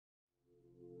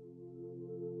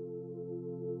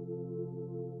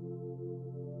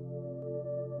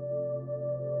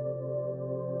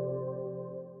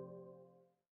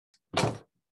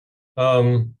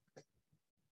Um,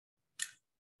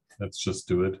 let's just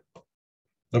do it.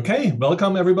 Okay,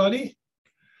 welcome everybody.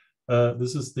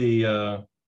 This is the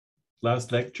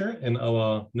last lecture in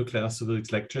our nuclear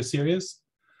physics lecture series.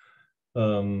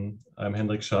 I'm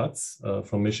Hendrik Schatz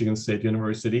from Michigan State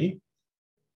University,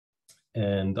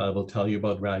 and I will tell you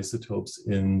about isotopes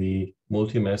in the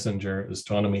multi-messenger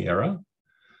astronomy era.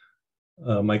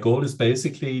 My goal is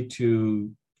basically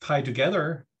to tie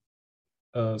together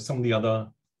some of the other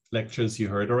lectures you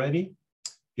heard already,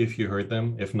 if you heard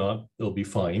them. If not, it'll be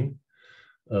fine.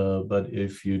 But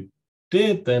if you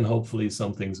did, then hopefully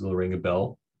some things will ring a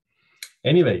bell.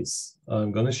 Anyways,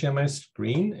 I'm going to share my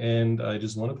screen, and I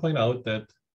just want to point out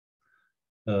that,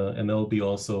 and that'll be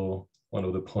also one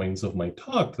of the points of my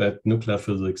talk, that nuclear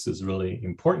physics is really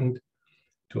important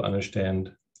to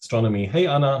understand astronomy. Hey,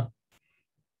 Anna.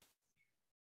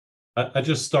 I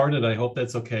just started. I hope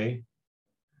that's okay.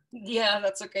 Yeah,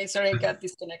 that's okay. Sorry, I got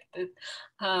disconnected.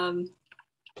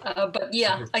 But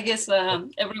yeah, I guess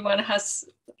everyone has,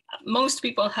 most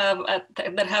people have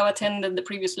that have attended the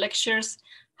previous lectures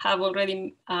have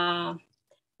already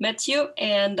met you.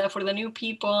 And for the new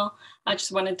people, I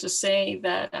just wanted to say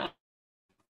that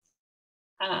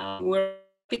we're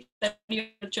happy that you're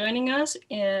joining us,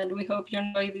 and we hope you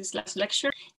enjoy this last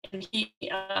lecture. And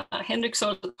Hendrik's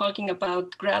also talking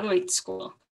about graduate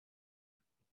school.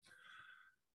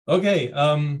 Okay,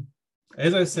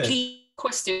 as I said.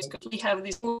 Questions, could we have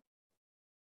this? Oh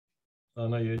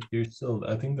no, you're still,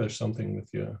 I think there's something with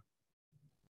your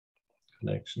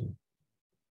connection.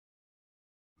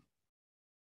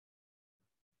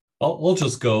 I'll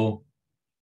just go.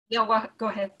 Yeah, well, go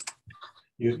ahead.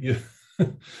 Yeah,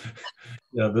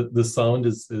 the sound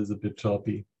is a bit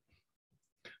choppy.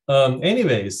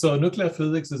 Anyway, so nuclear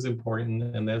physics is important,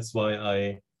 and that's why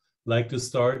I like to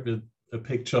start with a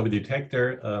picture of a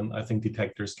detector. I think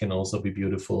detectors can also be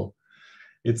beautiful.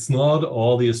 It's not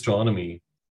all the astronomy.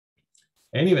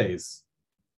 Anyways,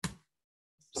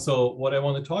 so what I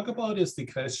want to talk about is the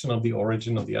question of the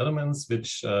origin of the elements,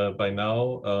 which by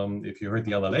now, if you heard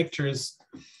the other lectures,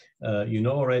 you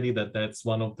know already that that's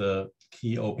one of the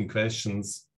key open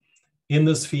questions in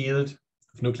this field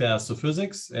of nuclear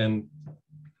astrophysics, and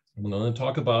I'm going to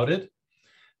talk about it.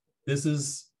 This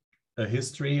is a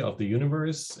history of the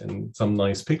universe in some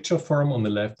nice picture form. On the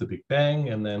left, the Big Bang,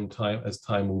 and then as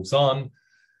time moves on,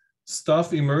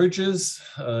 stuff emerges,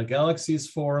 galaxies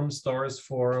form, stars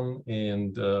form,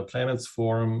 and planets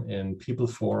form, and people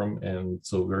form. And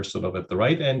so we're sort of at the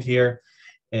right end here.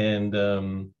 And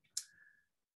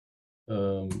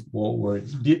what we're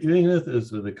dealing with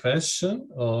is with the question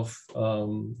of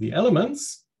the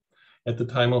elements. At the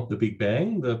time of the Big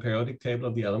Bang, the periodic table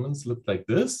of the elements looked like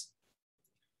this.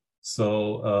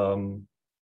 So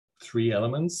 3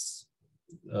 elements,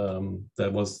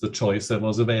 that was the choice that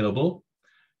was available.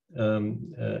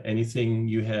 Anything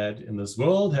you had in this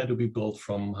world had to be built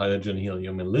from hydrogen,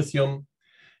 helium, and lithium.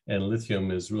 And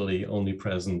lithium is really only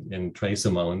present in trace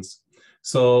amounts.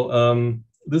 So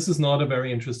this is not a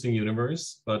very interesting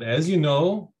universe. But as you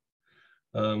know,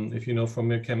 if you know from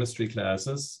your chemistry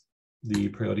classes, the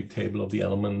periodic table of the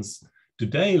elements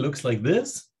today looks like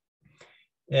this.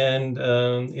 And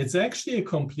it's actually a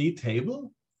complete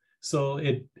table. So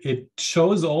it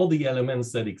shows all the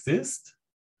elements that exist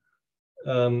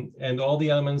and all the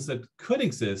elements that could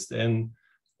exist. And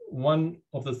one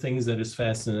of the things that is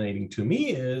fascinating to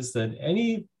me is that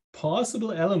any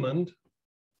possible element,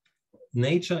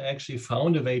 nature actually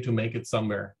found a way to make it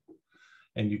somewhere.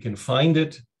 And you can find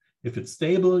it, if it's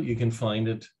stable, you can find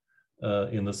it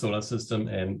in the solar system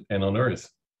and on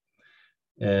Earth.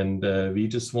 And we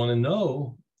just want to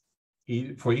know,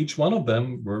 for each one of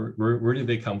them, where did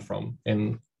they come from?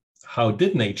 And how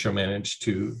did nature manage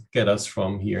to get us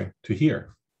from here to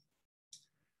here?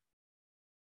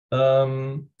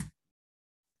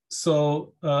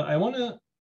 So I want to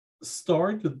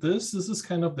start with this. This is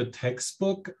kind of the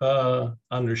textbook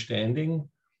understanding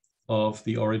of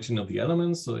the origin of the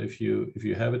elements. So if you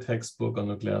have a textbook on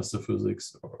nuclear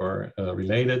astrophysics or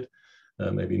related,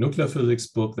 maybe nuclear physics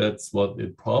book, that's what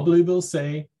it probably will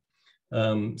say.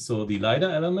 So the lighter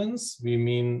elements, we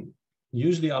mean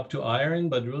usually up to iron,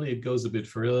 but really it goes a bit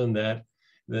further than that.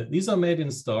 These are made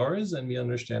in stars, and we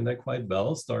understand that quite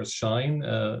well. Stars shine,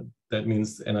 that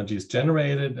means energy is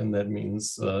generated, and that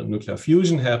means nuclear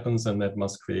fusion happens, and that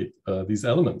must create these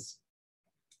elements.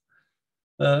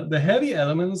 The heavy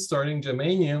elements, starting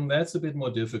germanium, that's a bit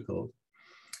more difficult.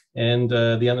 And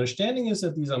the understanding is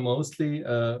that these are mostly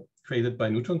created by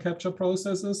neutron capture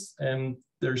processes, and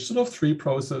there's sort of 3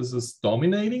 processes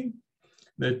dominating.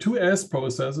 There are 2 S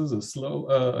processes,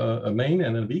 a main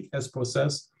and a weak S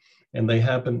process. And they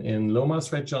happen in low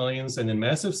mass red giants and in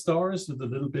massive stars with a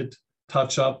little bit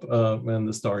touch up when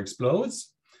the star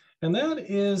explodes. And that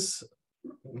is,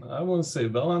 I won't say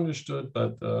well understood,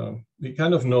 but we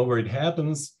kind of know where it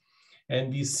happens.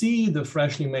 And we see the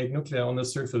freshly made nuclei on the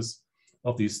surface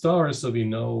of these stars, so we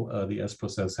know the S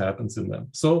process happens in them.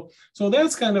 So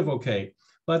that's kind of okay.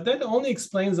 But that only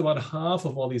explains about half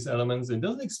of all these elements. It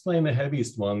doesn't explain the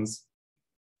heaviest ones.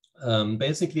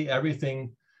 Basically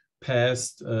everything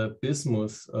past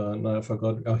bismuth, no, I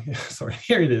forgot, oh yeah, sorry,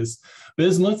 here it is,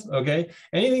 bismuth, okay?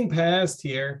 Anything past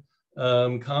here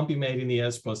can't be made in the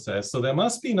S process. So there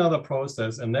must be another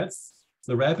process, and that's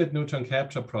the rapid neutron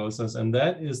capture process, and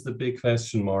that is the big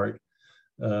question mark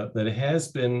that has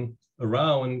been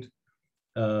around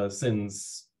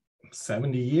since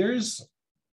 70 years,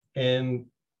 and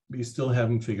we still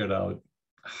haven't figured out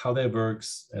how that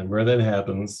works and where that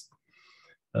happens.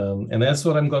 And that's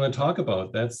what I'm going to talk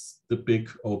about. That's the big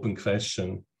open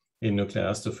question in nuclear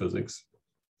astrophysics.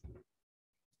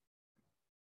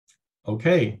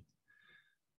 Okay,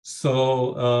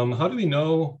 so how do we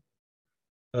know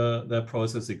that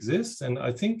process exists? And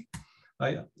I think,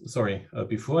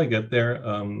 before I get there,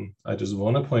 I just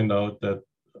want to point out that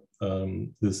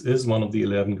this is one of the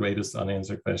 11 greatest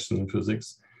unanswered questions in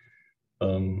physics.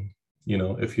 You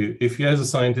know, if you as a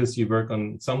scientist, you work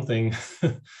on something,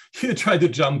 you try to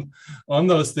jump on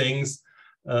those things.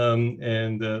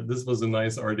 This was a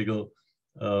nice article.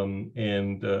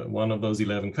 One of those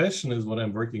 11 questions is what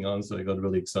I'm working on. So I got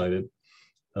really excited.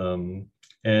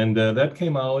 That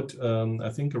came out, I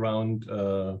think, around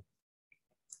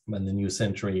when the new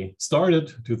century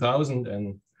started, 2000,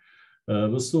 and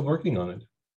we're still working on it.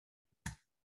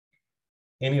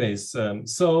 Anyways,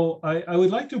 so I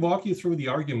would like to walk you through the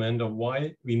argument of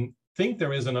why we think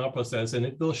there is an R process, and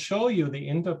it will show you the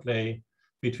interplay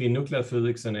between nuclear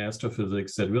physics and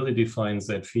astrophysics that really defines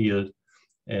that field.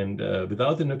 And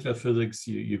without the nuclear physics,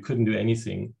 you couldn't do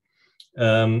anything.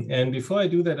 And before I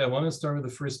do that, I want to start with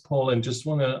the first poll and just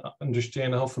want to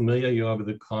understand how familiar you are with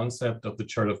the concept of the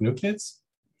chart of nuclides.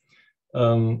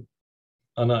 Anna,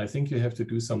 I think you have to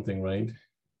do something, right?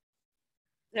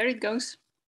 There it goes.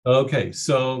 Okay,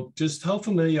 so just how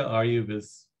familiar are you with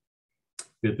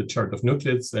the chart of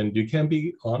nuclides? And you can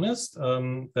be honest,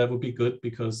 that would be good,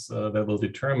 because that will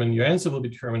determine, your answer will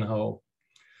determine how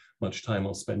much time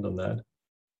I'll spend on that.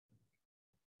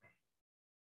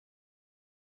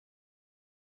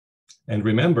 And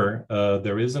remember,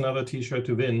 there is another t-shirt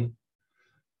to win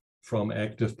from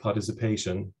active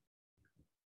participation.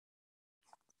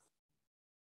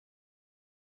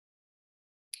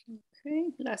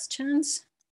 Okay, last chance.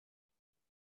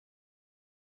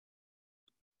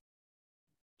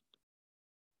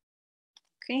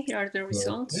 Okay, here are the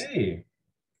results. Okay,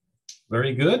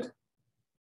 very good.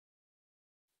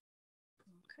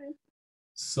 Okay.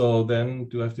 So then,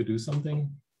 do I have to do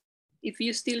something? If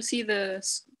you still see the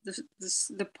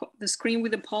screen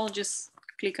with the poll, just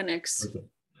click on X.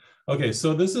 Okay,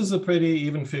 so this is a pretty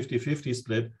even 50-50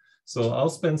 split. So I'll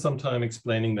spend some time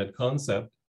explaining that concept.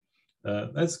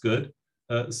 That's good.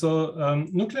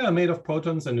 Nuclei are made of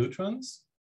protons and neutrons.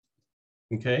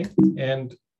 Okay,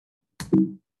 and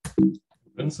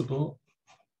principle.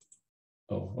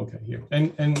 Oh, okay, here.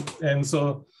 And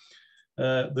so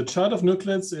the chart of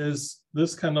nuclides is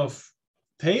this kind of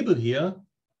table here,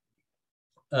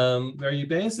 where you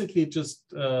basically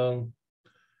just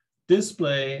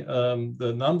display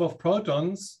the number of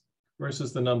protons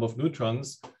versus the number of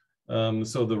neutrons.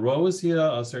 So the rows here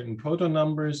are certain proton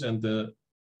numbers, and the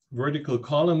vertical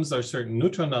columns are certain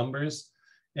neutron numbers.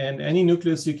 And any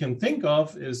nucleus you can think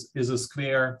of is a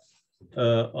square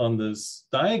on this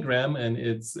diagram, and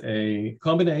it's a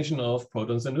combination of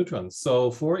protons and neutrons. So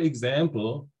for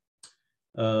example,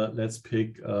 let's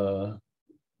pick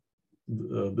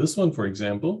this one, for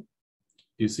example.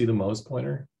 You see the mouse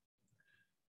pointer?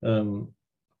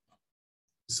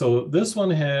 So this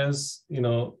one has,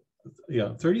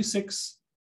 36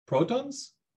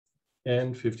 protons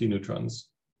and 50 neutrons.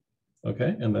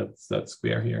 Okay, and that's that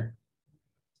square here.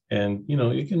 And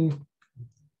you can,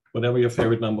 whatever your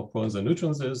favorite number of protons and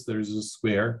neutrons is, there's a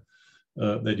square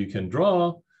that you can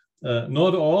draw.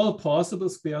 Not all possible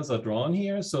squares are drawn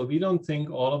here, so we don't think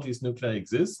all of these nuclei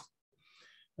exist.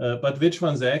 But which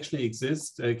ones actually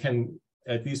exist can,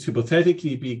 at least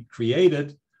hypothetically, be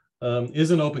created is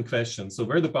an open question. So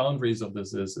where the boundaries of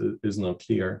this is not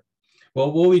clear.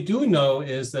 Well, what we do know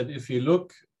is that if you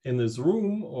look in this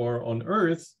room or on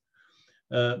Earth,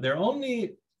 there are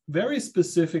only very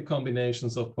specific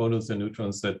combinations of protons and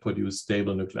neutrons that produce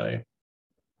stable nuclei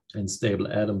and stable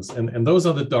atoms. And those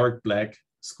are the dark black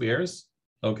squares,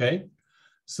 okay?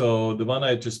 So the one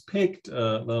I just picked,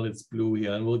 well, it's blue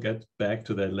here, and we'll get back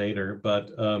to that later.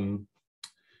 But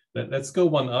let's go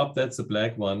one up. That's a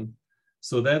black one.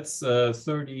 So that's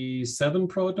 37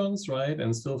 protons, right?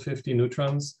 And still 50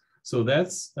 neutrons. So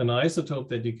that's an isotope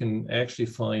that you can actually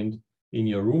find in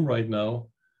your room right now.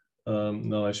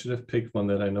 No, I should have picked one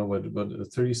that I know what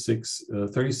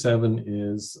 37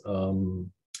 is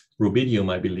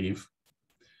rubidium, I believe.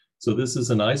 So this is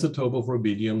an isotope of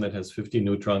rubidium that has 50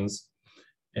 neutrons.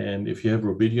 And if you have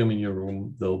rubidium in your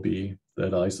room, there'll be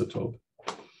that isotope.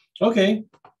 Okay,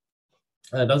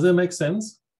 does that make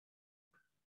sense?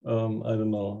 I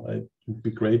don't know. It'd be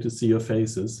great to see your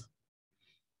faces.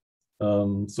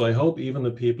 So I hope even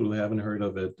the people who haven't heard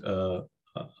of it,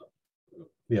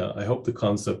 yeah, I hope the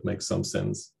concept makes some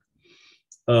sense.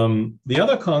 The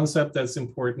other concept that's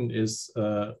important is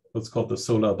what's called the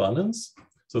solar abundance.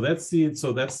 So that's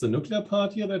the nuclear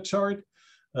part here, that chart.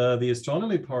 The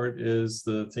astronomy part is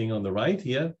the thing on the right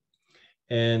here.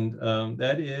 And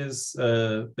that is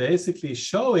basically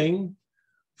showing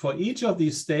for each of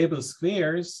these stable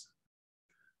squares,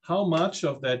 how much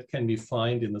of that can be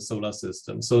found in the solar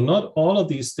system. So not all of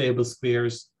these stable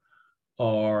squares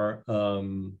are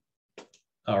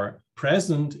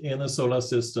present in the solar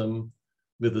system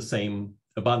with the same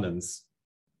abundance.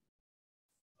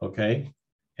 Okay,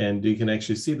 and you can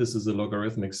actually see this is a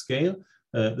logarithmic scale.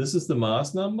 This is the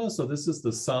mass number. So this is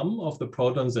the sum of the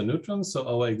protons and neutrons. So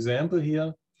our example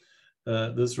here,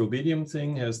 this rubidium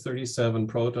thing has 37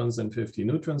 protons and 50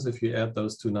 neutrons. If you add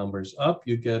those two numbers up,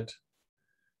 you get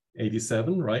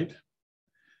 87, right?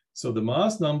 So the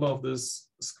mass number of this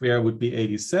square would be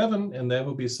 87, and that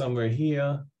would be somewhere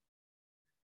here.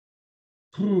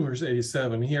 There's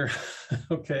 87 here.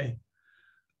 Okay.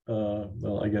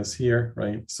 Well, I guess here,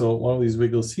 right? So one of these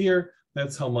wiggles here,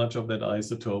 that's how much of that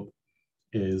isotope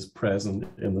is present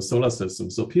in the solar system.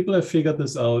 So people have figured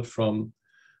this out from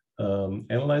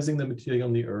analyzing the material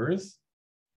on the Earth,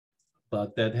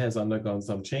 but that has undergone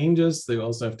some changes. They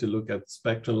also have to look at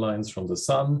spectral lines from the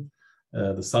sun.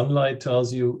 The sunlight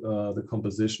tells you the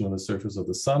composition on the surface of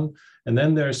the sun. And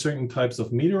then there are certain types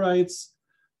of meteorites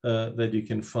that you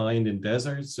can find in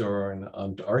deserts or in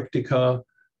Antarctica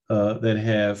that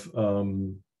have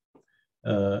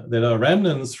that are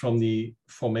remnants from the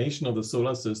formation of the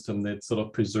solar system that sort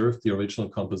of preserved the original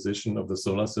composition of the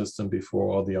solar system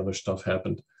before all the other stuff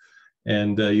happened.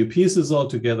 And you piece this all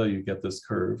together, you get this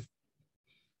curve.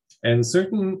 And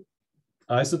certain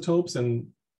isotopes and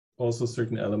also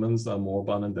certain elements are more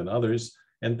abundant than others.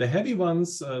 And the heavy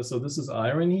ones, so this is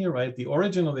iron here, right? The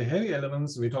origin of the heavy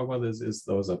elements, we talk about this, is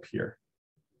those up here.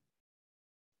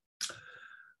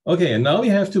 Okay, and now we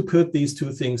have to put these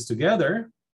two things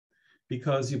together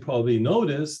because you probably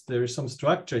noticed there's some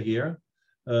structure here.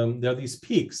 There are these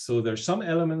peaks. So there's some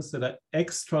elements that are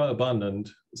extra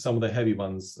abundant, some of the heavy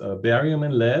ones, barium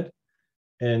and lead,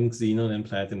 and xenon and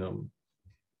platinum.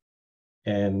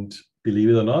 And believe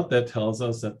it or not, that tells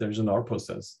us that there's an R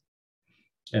process.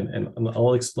 And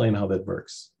I'll explain how that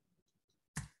works.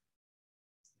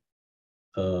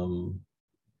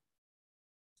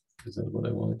 Is that what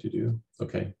I wanted to do?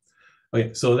 Okay.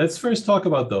 Okay, so let's first talk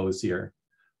about those here.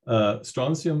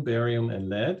 Strontium, barium, and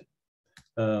lead.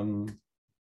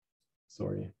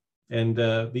 Sorry. And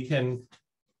we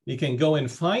can go and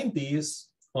find these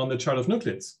on the chart of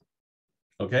nuclides.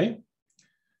 Okay.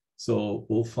 So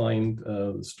we'll find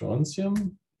the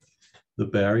strontium, the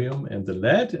barium, and the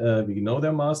lead. We know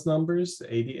their mass numbers,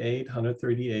 88,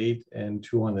 138, and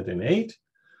 208.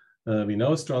 We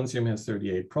know strontium has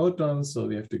 38 protons, so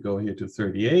we have to go here to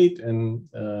 38 and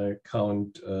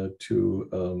count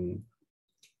to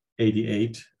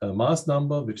 88 mass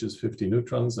number, which is 50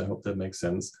 neutrons. I hope that makes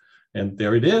sense. And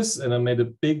there it is, and I made a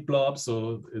big blob,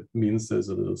 so it means there's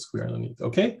a little square underneath.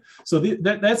 Okay, so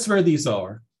that's where these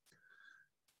are.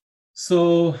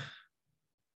 So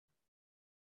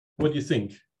what do you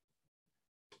think?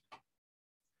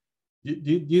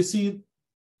 You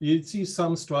see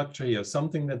some structure here,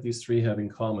 something that these three have in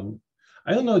common.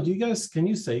 I don't know, do you guys, can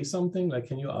you say something? Like,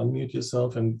 can you unmute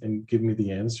yourself and give me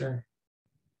the answer?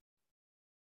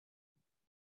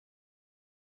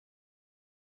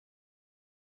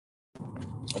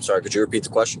 I'm sorry, could you repeat the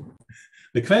question?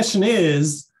 The question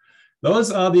is,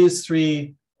 those are these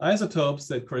three isotopes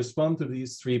that correspond to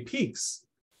these three peaks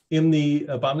in the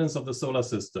abundance of the solar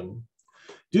system.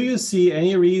 Do you see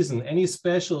any reason, any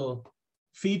special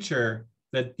feature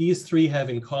that these three have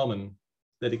in common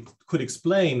that it could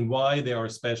explain why they are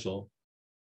special?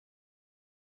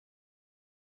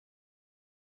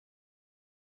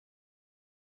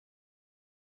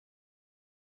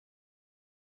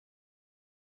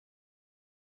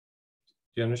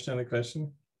 Do you understand the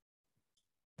question?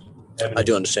 I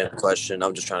do understand the question.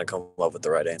 I'm just trying to come up with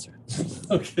the right answer.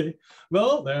 Okay,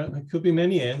 well, there could be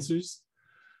many answers.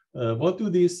 What do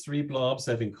these three blobs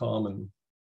have in common?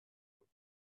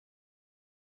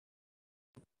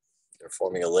 They're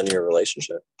forming a linear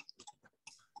relationship.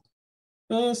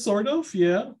 Sort of,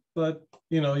 yeah, but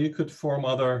you could form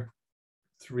other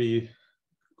three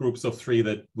groups of three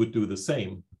that would do the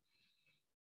same.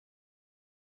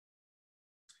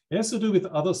 It has to do with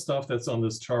other stuff that's on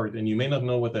this chart, and you may not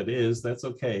know what that is. That's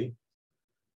okay.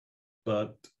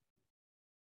 But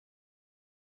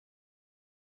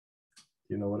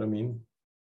you know what I mean?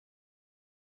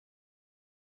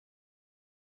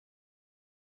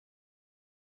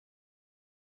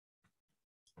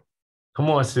 Come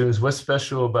on, students. What's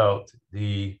special about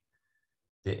the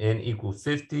n equal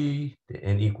 50, the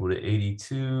n equal to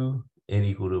 82, n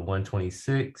equal to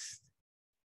 126?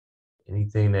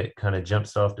 Anything that kind of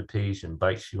jumps off the page and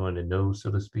bites you on the nose,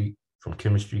 so to speak, from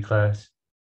chemistry class?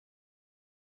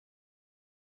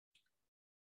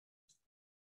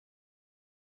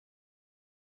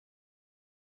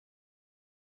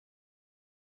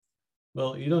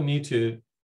 Well, you don't need to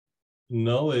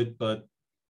know it, but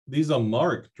these are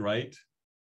marked, right?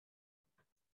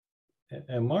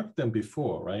 I marked them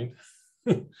before, right?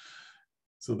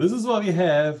 So this is what we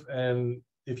have. And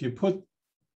if you put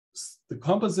the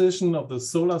composition of the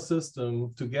solar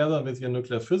system together with your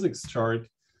nuclear physics chart,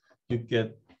 you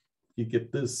get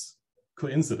this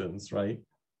coincidence, right?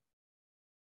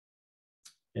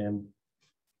 And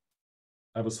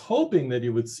I was hoping that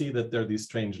you would see that there are these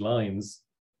strange lines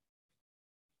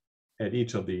at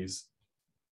each of these.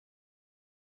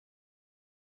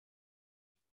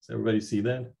 Does everybody see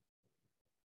that?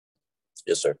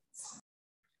 Yes, sir.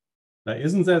 Now,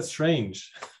 isn't that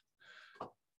strange?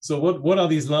 So what are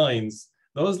these lines?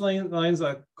 Those lines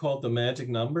are called the magic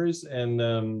numbers. And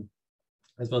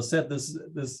as was said, this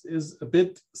is a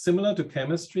bit similar to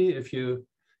chemistry. If you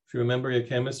remember your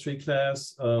chemistry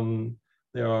class,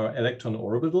 there are electron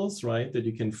orbitals, right, that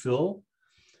you can fill.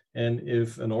 And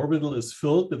if an orbital is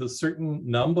filled with a certain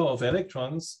number of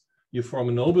electrons, you form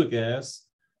a noble gas.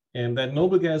 And that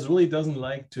noble gas really doesn't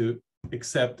like to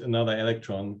accept another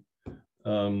electron.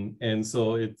 And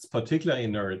so it's particularly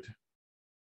inert.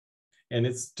 And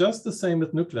it's just the same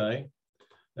with nuclei.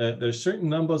 There's certain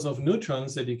numbers of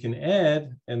neutrons that you can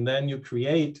add, and then you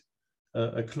create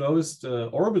a closed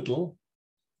orbital.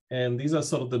 And these are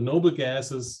sort of the noble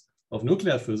gases of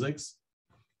nuclear physics.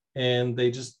 And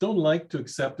they just don't like to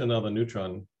accept another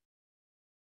neutron.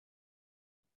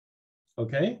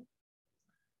 Okay?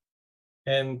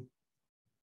 And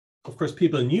of course,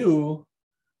 people knew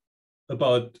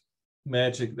about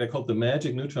magic. They're called the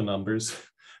magic neutron numbers.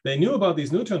 They knew about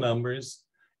these neutron numbers.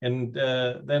 And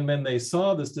then when they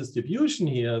saw this distribution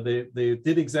here, they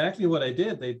did exactly what I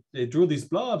did. They drew these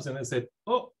blobs and they said,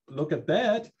 oh, look at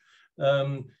that.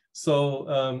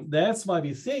 So that's why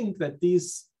we think that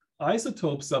these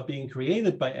isotopes are being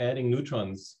created by adding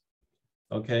neutrons.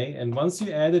 Okay, and once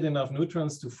you added enough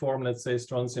neutrons to form, let's say,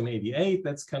 strontium-88,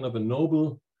 that's kind of a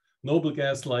noble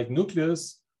gas-like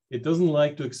nucleus. It doesn't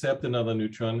like to accept another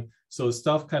neutron. So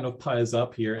stuff kind of piles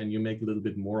up here and you make a little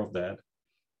bit more of that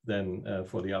than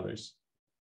for the others.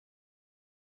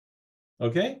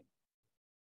 Okay,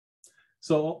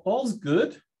 so all's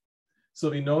good. So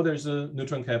we know there's a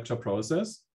neutron capture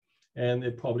process and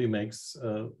it probably makes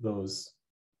those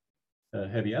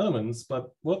heavy elements,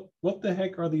 but what the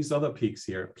heck are these other peaks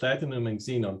here? Platinum and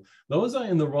xenon. Those are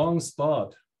in the wrong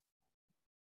spot,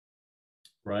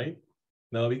 right?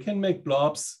 Now we can make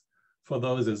blobs for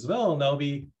those as well. Now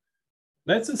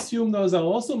let's assume those are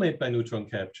also made by neutron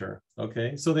capture,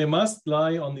 okay? So they must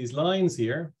lie on these lines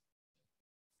here,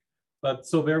 but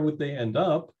so where would they end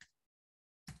up?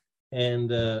 And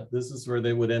this is where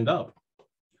they would end up.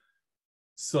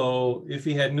 So if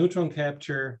we had neutron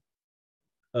capture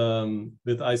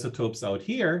with isotopes out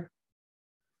here,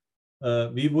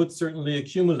 we would certainly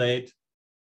accumulate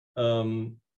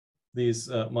these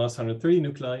mass 130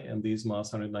 nuclei and these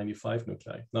mass 195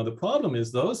 nuclei. Now the problem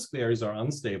is those squares are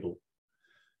unstable.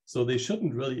 So they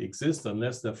shouldn't really exist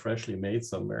unless they're freshly made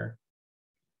somewhere.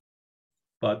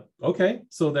 But okay,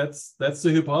 so that's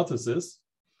the hypothesis.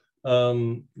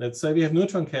 Let's say we have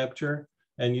neutron capture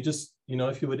and you just,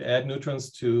 if you would add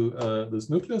neutrons to this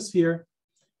nucleus here,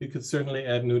 you could certainly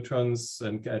add neutrons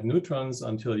and add neutrons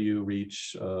until you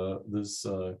reach this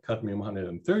cadmium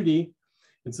 130.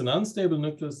 It's an unstable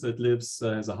nucleus that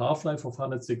has a half-life of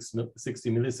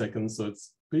 160 milliseconds, so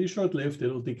it's pretty short-lived.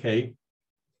 It'll decay.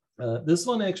 This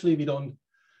one actually we don't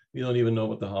even know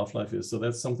what the half-life is, so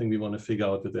that's something we want to figure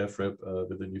out with EFRIB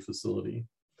with the new facility.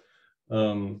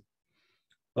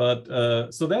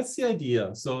 But so that's the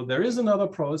idea. So there is another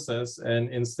process, and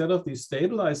instead of these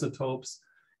stable isotopes,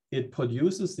 it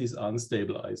produces these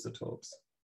unstable isotopes.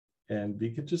 And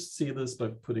we could just see this by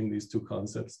putting these two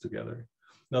concepts together.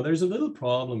 Now there's a little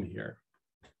problem here.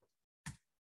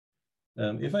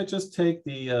 If I just take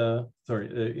the,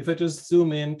 if I just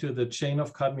zoom into the chain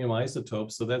of cadmium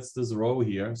isotopes, so that's this row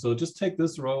here. So just take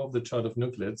this row of the chart of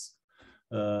nuclides.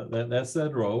 That's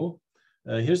that row.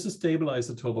 Here's the stable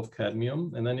isotope of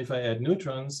cadmium. And then if I add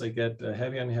neutrons, I get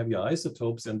heavier and heavier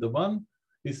isotopes. And the one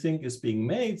we think is being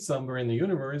made somewhere in the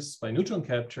universe by neutron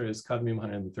capture is cadmium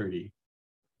 130.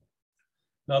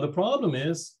 Now the problem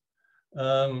is,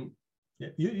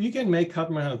 you can make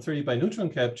cadmium 130 by neutron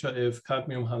capture if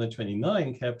cadmium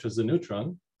 129 captures a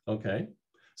neutron. Okay,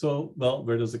 so, well,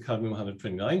 where does the cadmium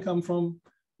 129 come from?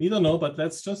 We don't know, but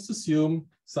let's just assume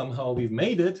somehow we've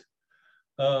made it.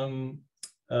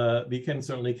 We can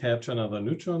certainly capture another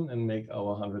neutron and make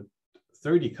our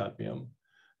 130 cadmium.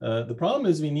 The problem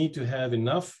is we need to have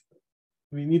enough,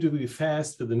 we need to be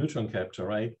fast with the neutron capture,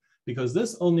 right? Because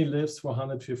this only lives for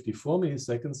 154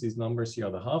 milliseconds. These numbers here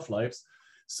are the half-lives.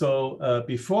 So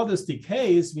before this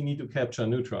decays, we need to capture a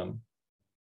neutron.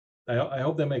 I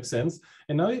hope that makes sense.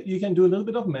 And now you can do a little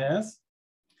bit of math.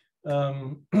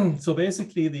 So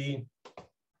basically,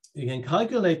 you can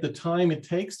calculate the time it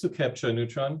takes to capture a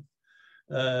neutron.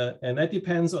 And that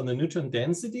depends on the neutron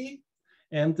density.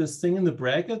 And this thing in the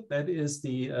bracket, that is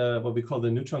the what we call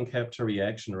the neutron capture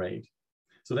reaction rate.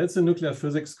 So that's a nuclear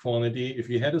physics quantity. If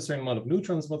you had a certain amount of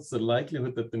neutrons, what's the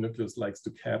likelihood that the nucleus likes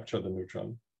to capture the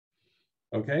neutron?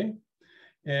 Okay,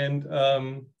 and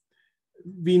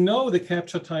we know the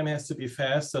capture time has to be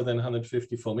faster than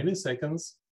 154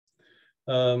 milliseconds.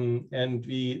 And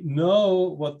we know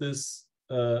what this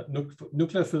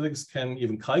nuclear physics can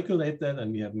even calculate that,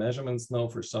 and we have measurements now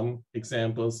for some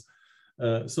examples.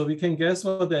 So we can guess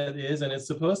what that is, and it's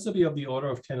supposed to be of the order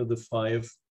of 10 to the 5,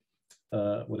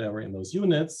 whatever in those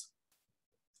units.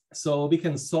 So we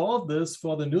can solve this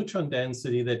for the neutron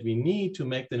density that we need to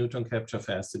make the neutron capture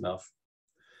fast enough.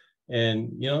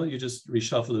 And you just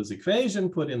reshuffle this equation,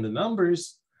 put in the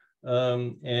numbers,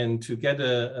 and to get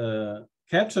a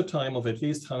capture time of at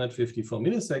least 154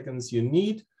 milliseconds, you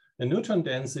need a neutron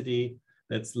density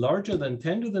that's larger than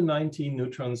 10 to the 19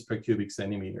 neutrons per cubic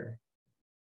centimeter.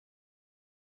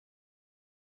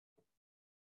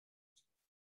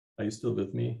 Are you still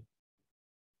with me?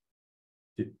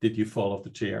 Did you fall off the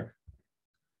chair?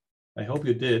 I hope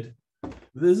you did.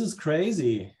 This is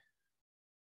crazy.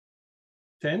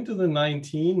 10 to the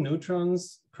 19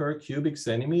 neutrons per cubic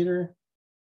centimeter.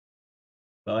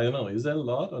 I don't know, is that a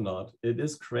lot or not? It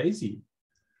is crazy.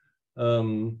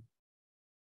 Why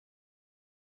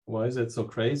is that so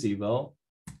crazy? Well,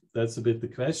 that's a bit the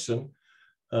question.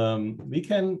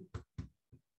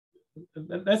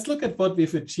 Let's look at what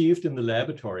we've achieved in the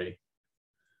laboratory.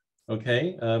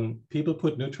 Okay, people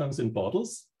put neutrons in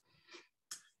bottles.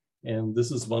 And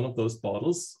this is one of those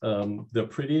bottles. They're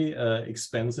pretty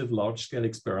expensive, large-scale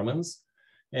experiments.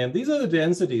 And these are the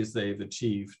densities they've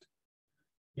achieved.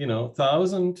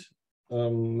 1,000,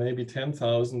 maybe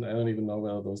 10,000. I don't even know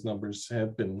whether those numbers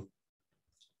have been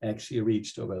actually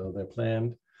reached or whether they're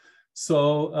planned.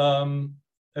 So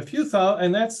a few thousand,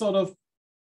 and that's sort of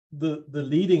the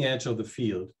leading edge of the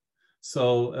field.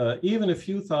 So even a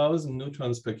few thousand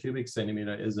neutrons per cubic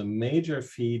centimeter is a major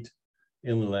feat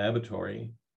in the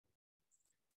laboratory.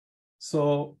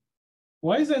 So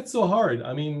why is that so hard?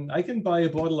 I mean, I can buy a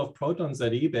bottle of protons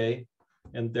at eBay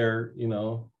and they're,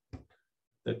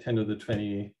 they're 10 to the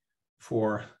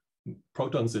 24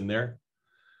 protons in there.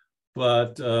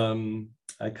 But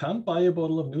I can't buy a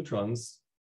bottle of neutrons.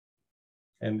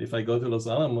 And if I go to Los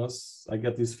Alamos, I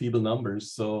get these feeble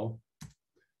numbers. So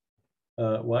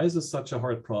why is this such a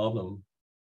hard problem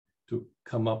to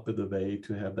come up with a way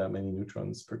to have that many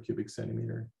neutrons per cubic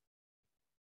centimeter?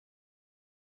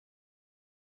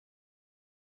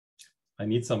 I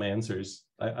need some answers.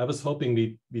 I was hoping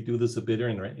we do this a bit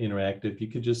interactive. You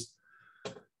could just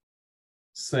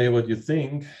say what you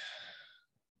think.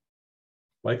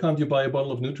 Why can't you buy a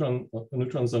bottle of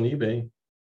neutrons on eBay?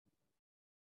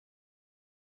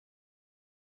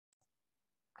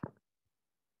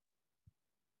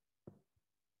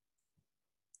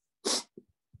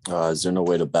 Is there no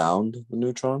way to bound the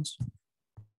neutrons?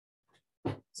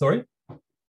 Sorry?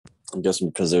 I'm guessing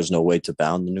because there's no way to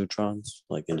bound the neutrons,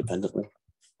 like independently,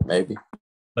 maybe.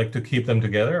 Like to keep them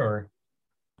together, or?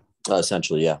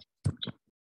 Essentially, yeah.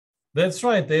 That's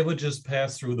right. They would just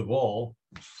pass through the wall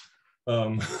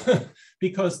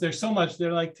because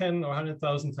they're like 10 or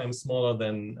 100,000 times smaller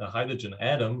than a hydrogen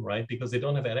atom, right? Because they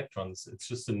don't have electrons. It's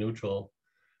just a neutral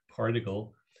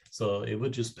particle. So it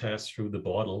would just pass through the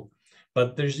bottle.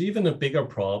 But there's even a bigger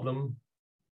problem.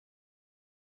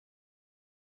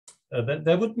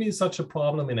 That wouldn't be such a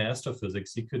problem in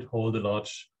astrophysics. You could hold a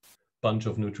large bunch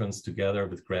of neutrons together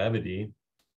with gravity,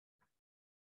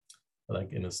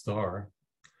 like in a star.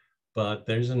 But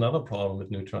there's another problem with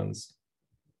neutrons.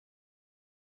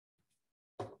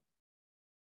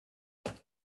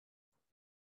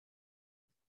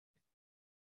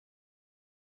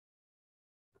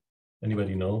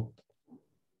 Anybody know?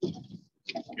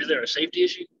 Is there a safety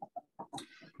issue?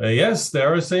 Yes,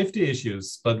 there are safety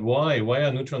issues, but why? Why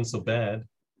are neutrons so bad?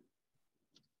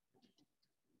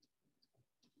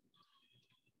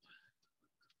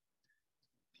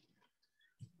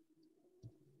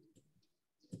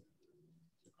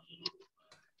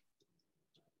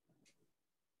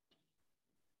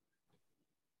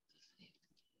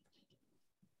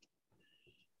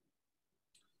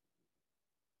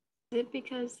 Is it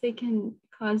because they can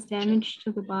cause damage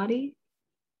to the body?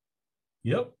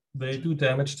 Yep, they do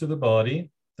damage to the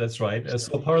body. That's right.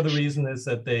 So part of the reason is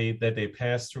that they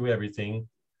pass through everything,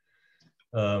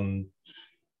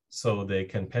 so they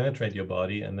can penetrate your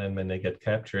body, and then when they get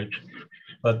captured.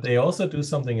 But they also do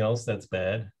something else that's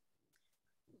bad.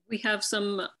 We have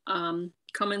some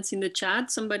comments in the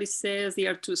chat. Somebody says they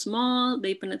are too small,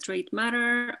 they penetrate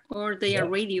matter, or they are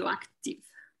radioactive.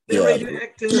 They're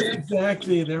radioactive,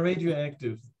 exactly. They're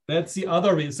radioactive. That's the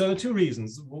other reason. So there are two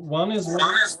reasons. One is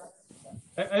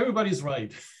everybody's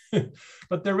right,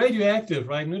 but they're radioactive,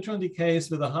 right? Neutron decays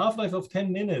with a half-life of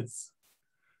 10 minutes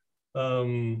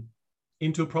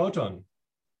into proton.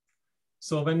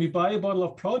 So when we buy a bottle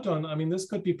of proton, I mean, this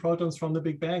could be protons from the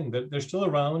Big Bang. They're still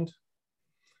around.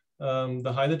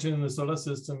 The hydrogen in the solar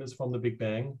system is from the Big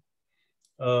Bang.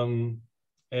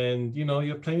 And you know,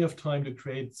 you have plenty of time to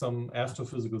create some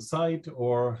astrophysical site,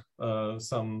 or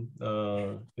some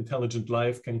intelligent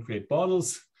life can create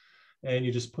bottles, and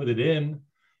you just put it in,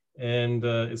 and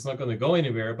it's not going to go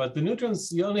anywhere. But the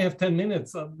neutrons, you only have 10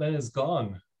 minutes, then it's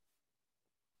gone.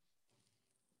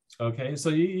 Okay, so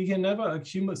you can never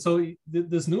accumulate. So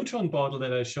this neutron bottle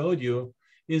that I showed you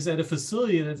is at a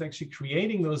facility that's actually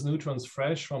creating those neutrons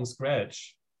fresh from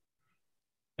scratch.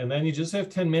 And then you just have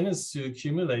 10 minutes to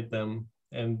accumulate them.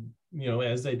 And you know,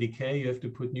 as they decay, you have to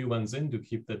put new ones in to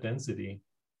keep the density.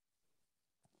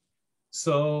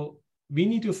 So we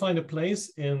need to find a place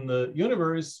in the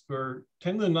universe where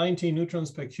 10 to the 19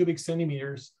 neutrons per cubic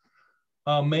centimeters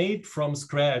are made from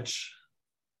scratch.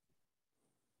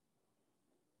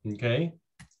 Okay,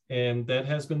 and that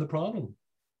has been the problem.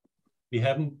 We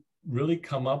haven't really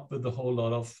come up with a whole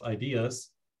lot of ideas.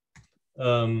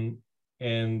 You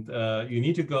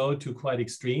need to go to quite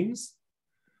extremes.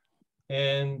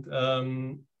 And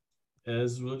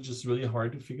it's really just really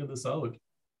hard to figure this out.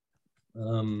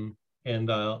 And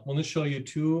I want to show you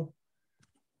two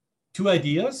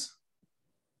ideas.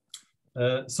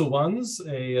 So one's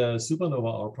a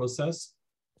supernova hour process.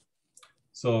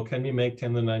 So can we make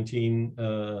 10 to the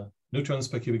 19 neutrons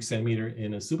per cubic centimeter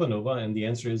in a supernova? And the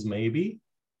answer is maybe.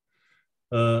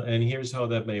 And here's how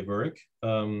that may work.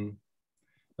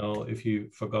 Now, if you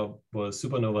forgot what a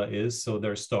supernova is, so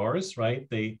they're stars, right?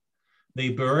 They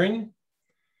burn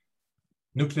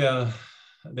nuclear,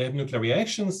 they have nuclear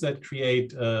reactions that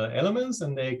create elements,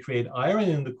 and they create iron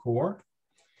in the core.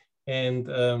 And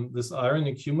this iron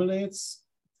accumulates,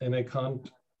 and I can't,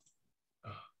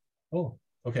 oh,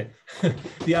 okay.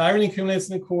 The iron accumulates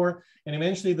in the core, and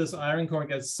eventually this iron core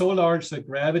gets so large that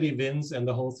gravity wins and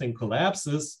the whole thing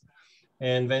collapses.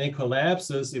 And when it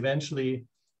collapses, eventually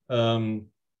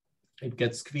it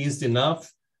gets squeezed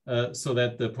enough so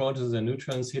that the protons and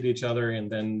neutrons hit each other, and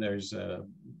then there's a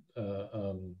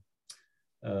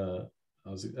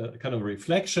kind of a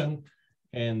reflection,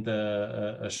 and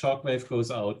a shock wave goes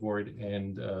outward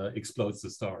and explodes the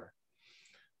star.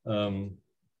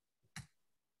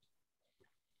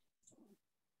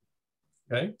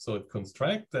 Okay, so it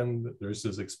contracts, and there's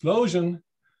this explosion,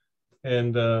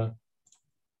 and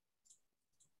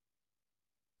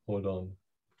hold on.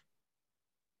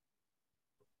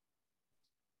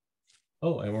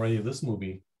 Oh, I'm already in this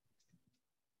movie.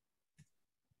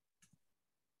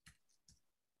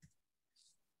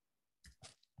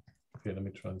 Okay, let me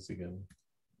try this again.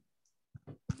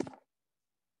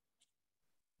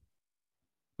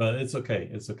 But it's okay,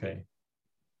 it's okay.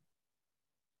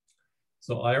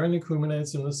 So iron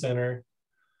accumulates in the center,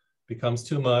 becomes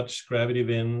too much, gravity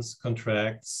wins,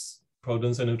 contracts,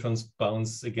 protons and neutrons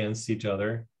bounce against each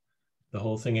other. The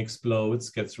whole thing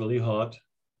explodes, gets really hot.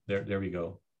 There we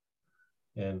go.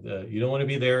 And you don't want to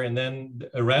be there. And then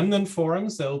a remnant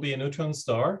forms. There will be a neutron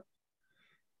star,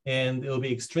 and it'll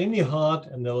be extremely hot,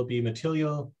 and there will be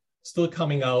material still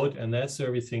coming out, and that's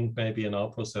where we think maybe an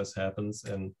out process happens.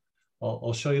 And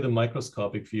I'll show you the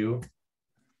microscopic view.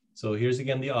 So here's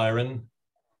again the iron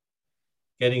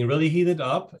getting really heated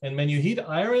up. And when you heat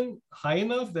iron high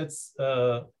enough, that's,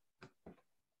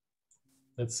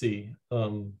 let's see,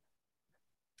 10,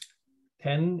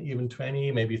 even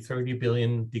 20, maybe 30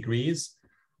 billion degrees,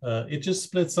 it just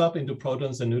splits up into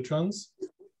protons and neutrons.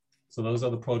 So those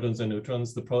are the protons and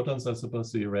neutrons. The protons are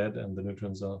supposed to be red and the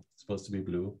neutrons are supposed to be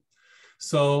blue.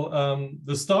 So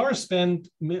the star spent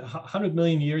 100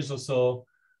 million years or so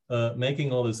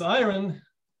making all this iron,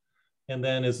 and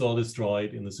then it's all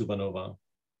destroyed in the supernova.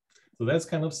 So that's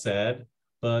kind of sad.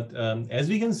 But as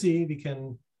we can see, we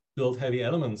can build heavy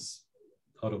elements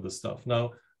out of the stuff.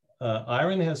 Now,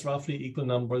 iron has roughly equal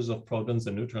numbers of protons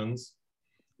and neutrons.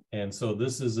 And so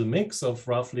this is a mix of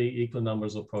roughly equal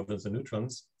numbers of protons and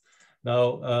neutrons.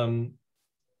 Now,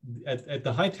 at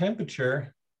the high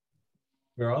temperature,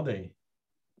 where are they?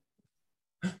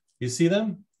 You see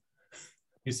them?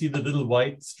 You see the little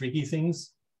white streaky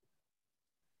things?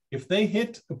 If they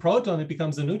hit a proton, it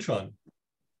becomes a neutron.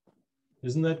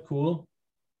 Isn't that cool?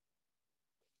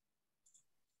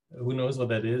 Who knows what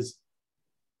that is?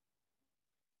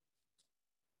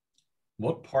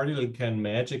 What particle can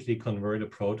magically convert a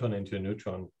proton into a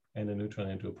neutron and a neutron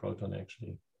into a proton,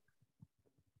 actually?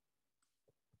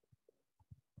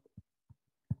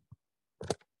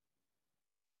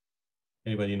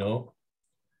 Anybody know?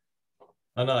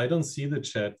 Anna, I don't see the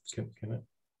chat. Can I?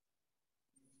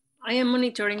 I am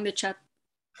monitoring the chat.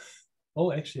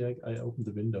 Oh, actually, I opened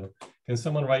the window. Can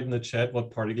someone write in the chat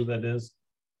what particle that is?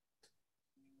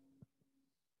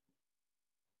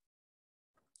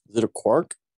 Is it a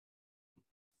quark?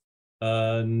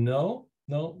 No,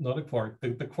 not a quark.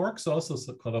 The quarks also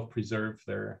kind of preserve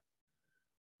their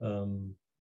a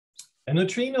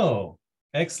neutrino.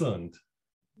 Excellent.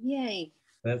 Yay.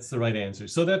 That's the right answer.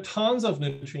 So there are tons of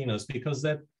neutrinos because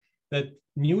that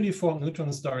newly formed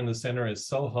neutron star in the center is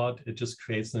so hot, it just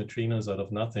creates neutrinos out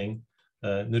of nothing.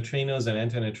 Neutrinos and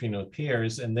antineutrino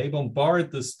pairs, and they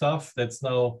bombard the stuff that's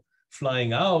now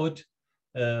flying out,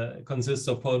 consists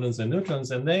of protons and neutrons,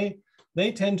 and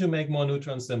they tend to make more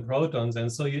neutrons than protons.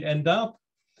 And so you end up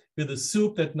with a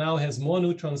soup that now has more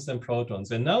neutrons than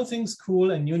protons. And now things cool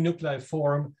and new nuclei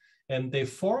form, and they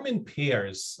form in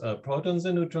pairs. Protons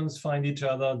and neutrons find each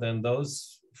other, then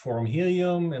those form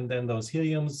helium, and then those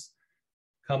heliums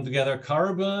come together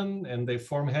carbon, and they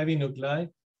form heavy nuclei,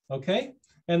 okay?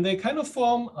 And they kind of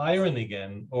form iron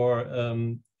again, or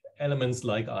elements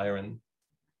like iron.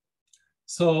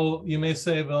 So you may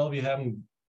say, well, we haven't,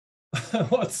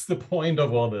 what's the point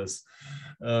of all this?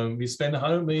 We spent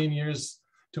 100 million years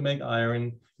to make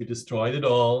iron, we destroyed it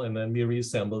all, and then we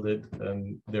reassembled it,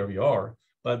 and there we are.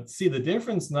 But see, the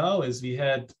difference now is we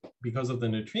had, because of the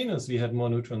neutrinos, we had more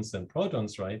neutrons than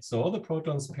protons, right? So all the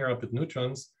protons pair up with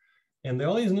neutrons, and there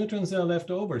are all these neutrons that are left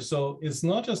over. So it's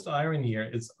not just iron here,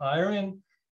 it's iron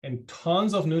and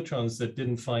tons of neutrons that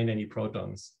didn't find any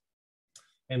protons.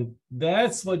 And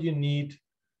that's what you need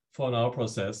for an hour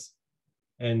process.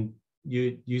 And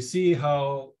you see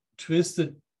how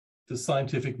twisted the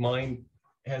scientific mind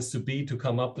has to be to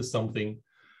come up with something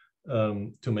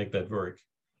to make that work.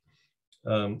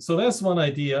 So that's one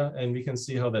idea, and we can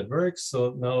see how that works.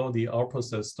 So now the hour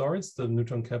process starts, the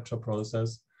neutron capture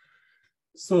process.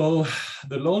 So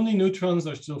the lonely neutrons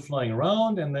are still flying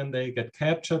around, and then they get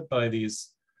captured by these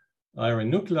iron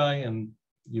nuclei, and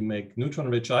you make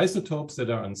neutron-rich isotopes that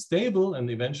are unstable,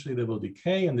 and eventually they will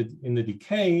decay. And in the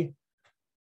decay,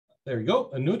 there you go,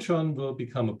 a neutron will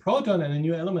become a proton, and a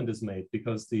new element is made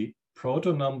because the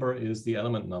proton number is the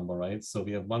element number, right? So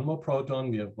we have one more proton,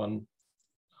 we have one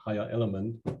higher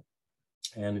element,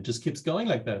 and it just keeps going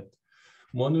like that.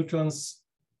 More neutrons,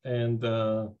 and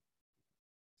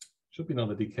should be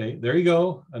another decay. There you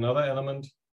go, another element.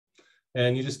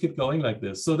 And you just keep going like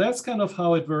this. So that's kind of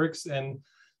how it works. And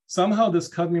somehow this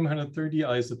cadmium-130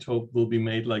 isotope will be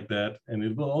made like that, and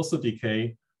it will also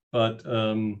decay, but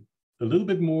a little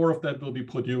bit more of that will be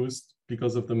produced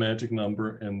because of the magic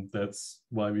number, and that's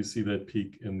why we see that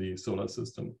peak in the solar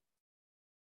system.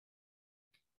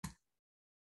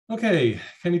 Okay,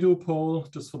 can you do a poll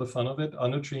just for the fun of it? Are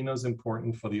neutrinos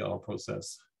important for the hour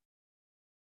process?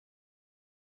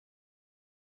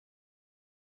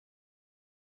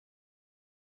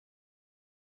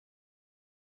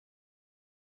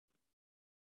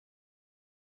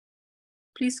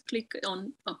 Please click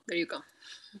on, oh, there you go.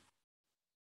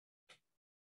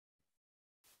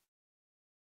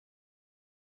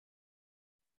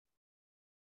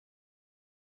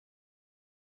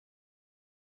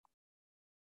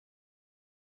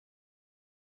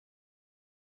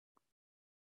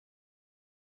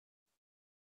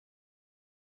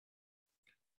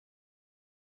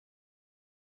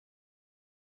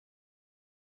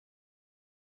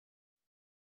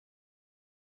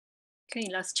 Okay,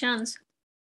 last chance.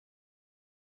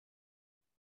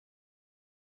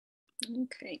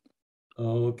 Okay.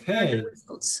 Okay.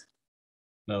 Results.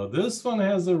 Now this one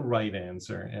has a right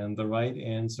answer, and the right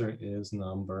answer is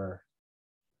number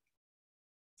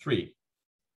 3.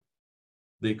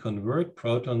 They convert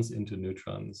protons into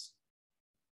neutrons.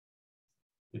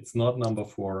 It's not number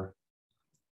 4.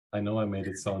 I know I made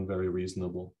it sound very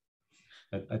reasonable.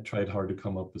 I tried hard to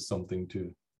come up with something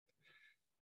to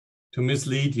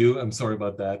mislead you. I'm sorry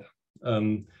about that.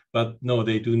 But no,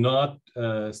 they do not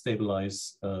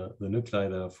stabilize the nuclei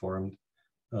that are formed.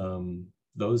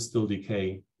 Those still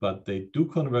decay, but they do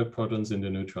convert protons into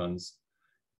neutrons,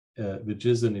 which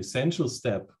is an essential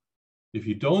step. If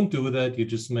you don't do that, you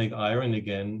just make iron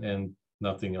again and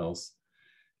nothing else.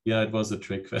 Yeah, it was a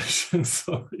trick question,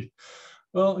 sorry.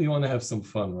 Well, you want to have some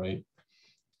fun, right?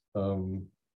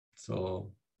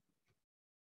 So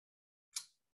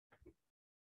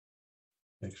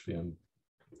actually, I'm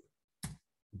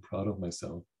proud of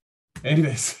myself.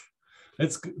 Anyways,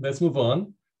 let's move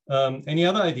on. Any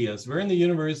other ideas? Where in the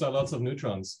universe are lots of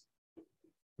neutrons?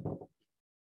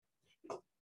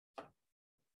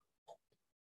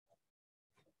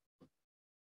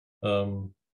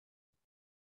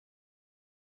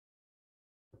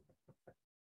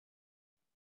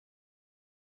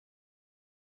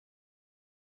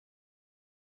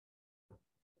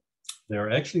 There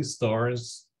are actually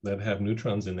stars that have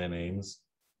neutrons in their names.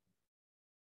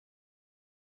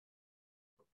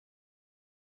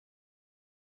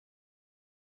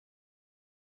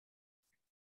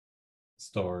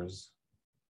 Stars.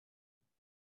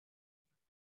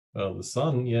 Well, the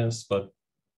sun, yes, but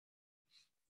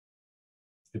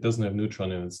it doesn't have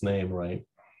neutron in its name, right?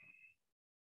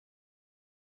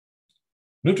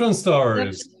 Neutron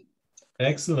stars. Yep.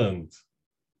 Excellent.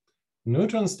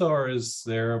 Neutron stars,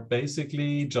 they're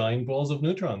basically giant balls of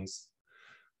neutrons.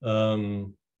 They're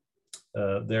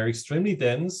extremely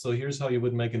dense. So here's how you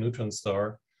would make a neutron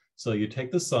star. So you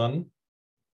take the sun.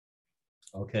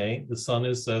 Okay, the sun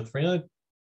is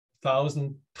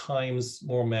 300,000 times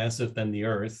more massive than the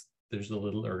Earth. There's the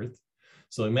little Earth.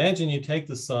 So imagine you take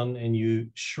the sun and you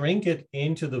shrink it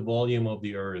into the volume of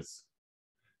the Earth.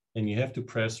 And you have to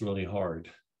press really hard.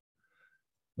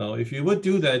 Now, if you would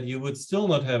do that, you would still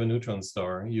not have a neutron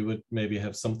star. You would maybe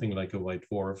have something like a white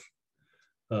dwarf.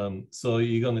 So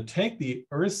you're going to take the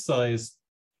Earth-sized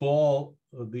ball,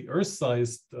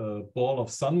 ball of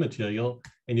sun material,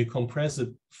 and you compress it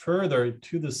further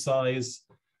to the size.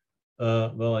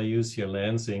 Well, I use here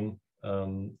Lansing.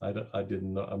 I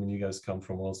didn't know. I mean, you guys come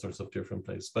from all sorts of different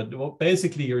places, but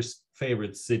basically your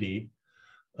favorite city.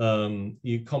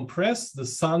 You compress the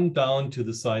sun down to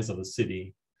the size of a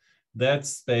city.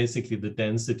 That's basically the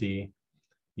density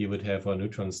you would have for a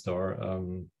neutron star.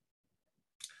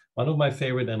 One of my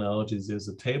favorite analogies is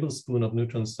a tablespoon of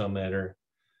neutron star matter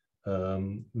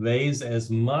weighs as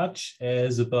much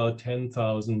as about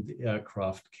 10,000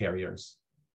 aircraft carriers.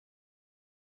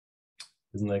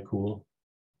 Isn't that cool?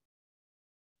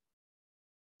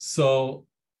 So,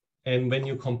 and when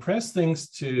you compress things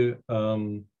to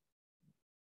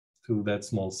that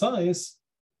small size,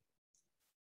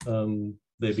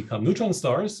 they become neutron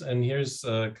stars. And here's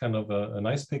kind of a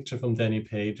nice picture from Danny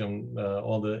Page on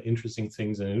all the interesting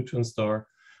things in a neutron star.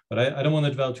 But I don't want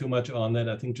to dwell too much on that.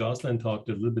 I think Jocelyn talked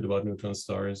a little bit about neutron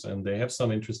stars, and they have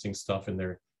some interesting stuff in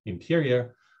their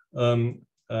interior.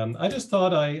 I just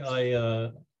thought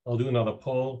I'll do another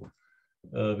poll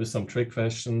with some trick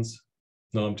questions.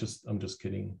 No, I'm just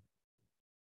kidding.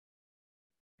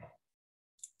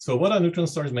 So what are neutron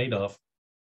stars made of?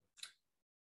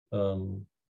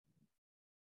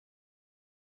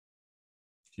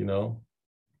 You know?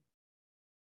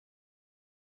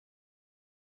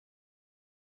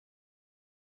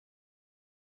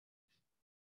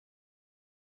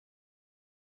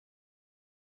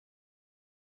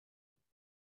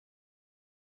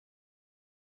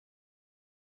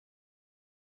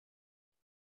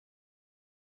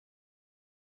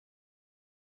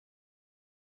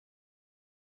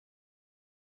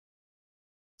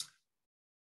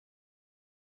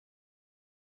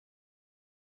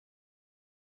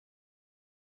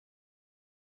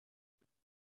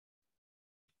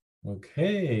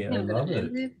 Okay, I love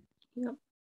it. Yep.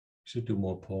 Should do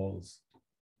more polls.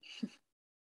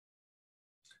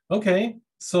 Okay,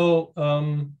 so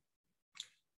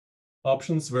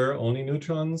options were only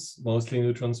neutrons, mostly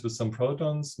neutrons with some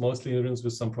protons, mostly neutrons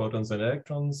with some protons and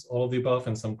electrons, all of the above,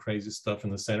 and some crazy stuff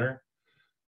in the center.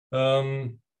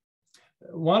 One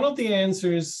of the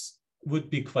answers would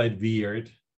be quite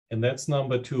weird, and that's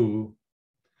number 2.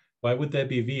 Why would that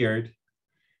be weird?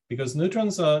 Because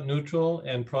neutrons are neutral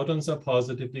and protons are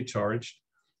positively charged.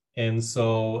 And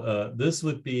so this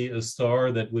would be a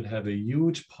star that would have a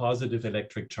huge positive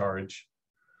electric charge.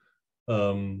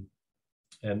 And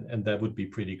that would be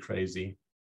pretty crazy.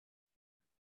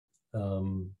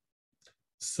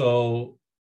 So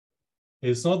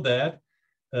it's not that.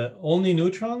 Only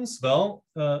neutrons? Well,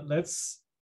 let's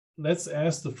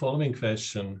ask the following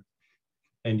question.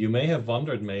 And you may have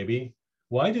wondered maybe,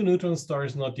 why do neutron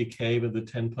stars not decay with a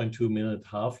 10.2-minute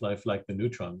half-life like the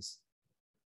neutrons?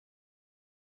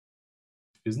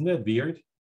 Isn't that weird?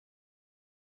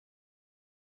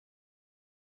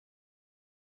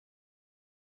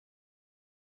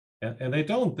 And they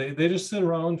don't. They just sit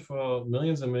around for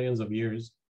millions and millions of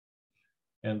years.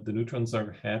 And the neutrons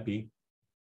are happy.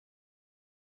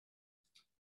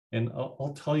 And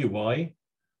I'll tell you why.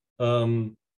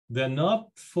 They're not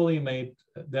fully made,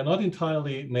 they're not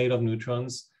entirely made of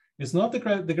neutrons. It's not the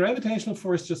gravitational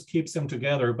force just keeps them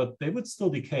together, but they would still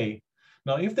decay.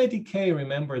 Now, if they decay,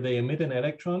 remember, they emit an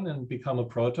electron and become a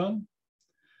proton.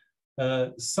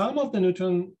 Some of the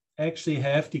neutron actually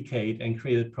have decayed and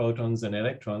created protons and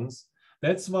electrons.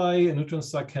 That's why a neutron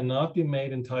star cannot be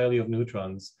made entirely of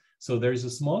neutrons. So there's a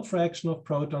small fraction of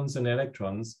protons and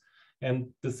electrons. And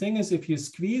the thing is, if you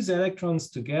squeeze electrons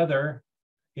together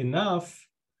enough,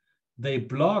 they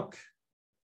block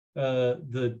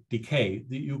the decay.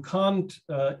 You can't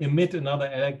emit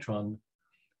another electron.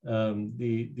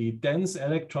 The dense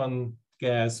electron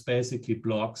gas basically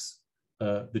blocks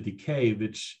the decay,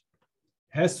 which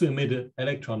has to emit an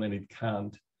electron, and it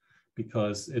can't,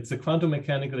 because it's a quantum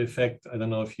mechanical effect. I don't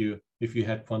know if you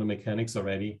had quantum mechanics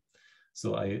already.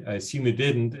 So I assume you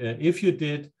didn't. If you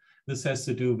did, this has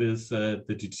to do with the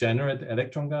degenerate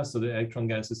electron gas. So the electron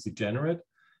gas is degenerate.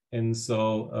 And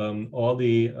so all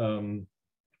the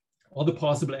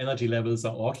possible energy levels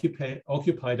are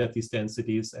occupied at these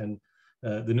densities. And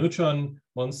the neutron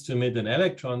wants to emit an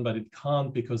electron, but it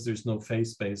can't because there's no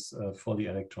phase space for the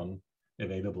electron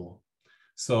available.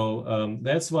 So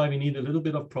that's why we need a little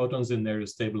bit of protons in there to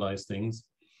stabilize things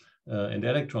and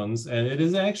electrons. And it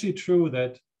is actually true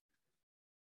that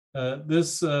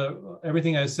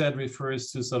everything I said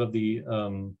refers to sort of the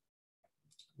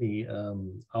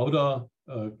outer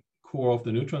core of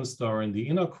the neutron star, and the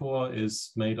inner core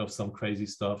is made of some crazy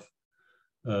stuff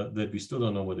that we still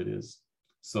don't know what it is.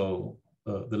 So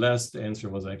the last answer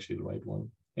was actually the right one.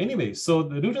 Anyway, so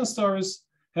the neutron stars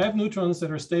have neutrons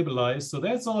that are stabilized, so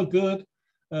that's all good.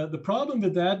 The problem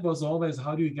with that was always,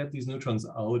 how do you get these neutrons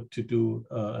out to do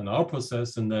an hour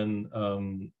process and then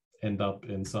end up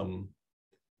in some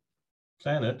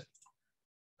planet?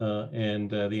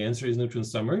 The answer is neutron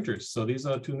star mergers. So these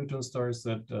are two neutron stars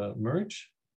that merge.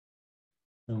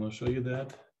 And I'll show you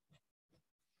that.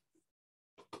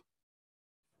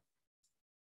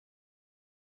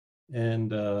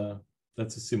 And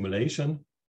that's a simulation.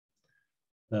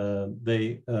 So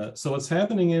what's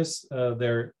happening is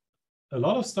there a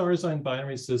lot of stars are in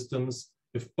binary systems.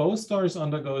 If both stars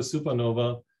undergo a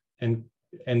supernova and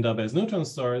end up as neutron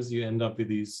stars, you end up with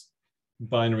these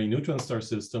binary neutron star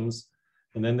systems.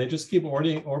 And then they just keep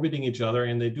orbiting each other,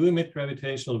 and they do emit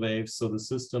gravitational waves. So the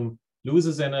system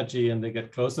loses energy and they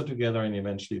get closer together, and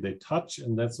eventually they touch.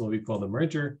 And that's what we call the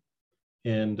merger.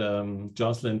 And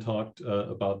Jocelyn talked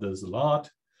about this a lot.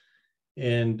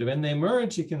 And when they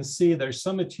merge, you can see there's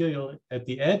some material at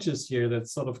the edges here that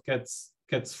sort of gets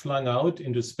flung out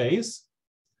into space.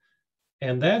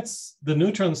 And that's the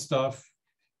neutron stuff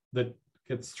that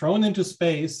gets thrown into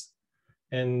space.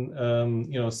 And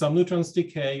some neutrons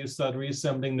decay, you start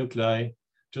reassembling nuclei,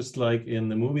 just like in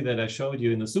the movie that I showed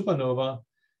you in the supernova.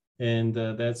 And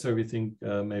that's where we think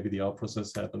maybe the out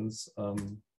process happens.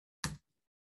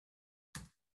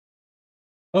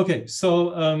 Okay,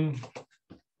 so I'm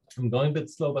going a bit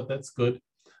slow, but that's good.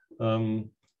 Let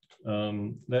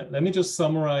me just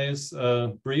summarize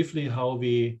briefly how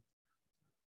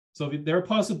there are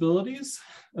possibilities.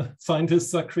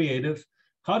 Scientists are creative.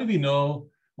 How do we know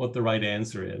what the right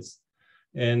answer is?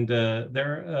 And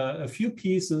there are a few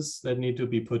pieces that need to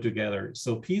be put together.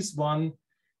 So piece one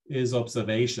is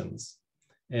observations.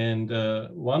 And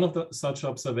one of such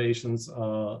observations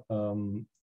are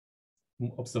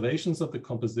observations of the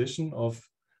composition of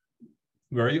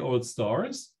very old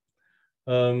stars.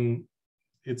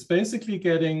 It's basically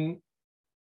getting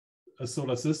a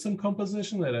solar system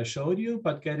composition that I showed you,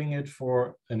 but getting it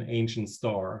for an ancient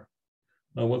star.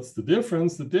 Now, what's the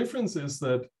difference? The difference is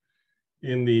that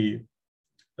in the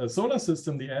solar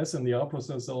system, the S and the R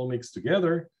process all mixed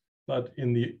together, but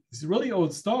in these really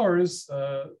old stars,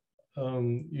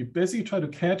 you basically try to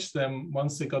catch them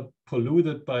once they got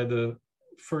polluted by the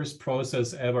first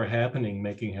process ever happening,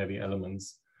 making heavy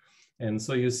elements. And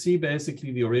so you see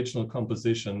basically the original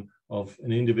composition of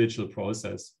an individual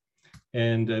process.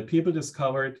 And people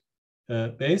discovered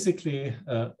basically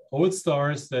old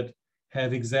stars that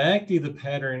have exactly the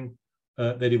pattern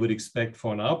that you would expect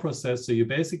for an R process. So you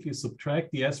basically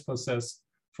subtract the S process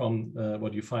from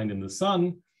what you find in the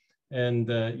sun, and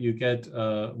you get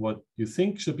what you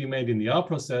think should be made in the R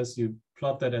process. You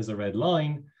plot that as a red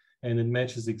line, and it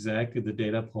matches exactly the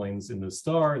data points in the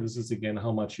star. This is again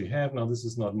how much you have. Now this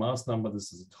is not mass number,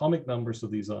 this is atomic number. So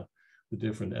these are the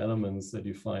different elements that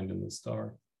you find in the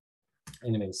star.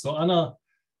 Anyway, so Anna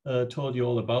told you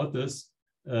all about this.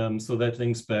 So that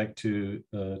links back to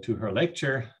her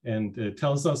lecture, and it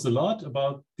tells us a lot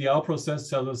about the R process.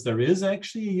 Tells us there is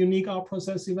actually a unique R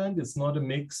process event. It's not a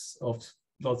mix of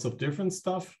lots of different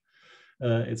stuff.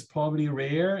 It's probably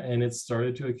rare, and it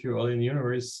started to occur early in the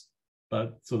universe.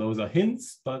 But so those are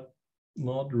hints, but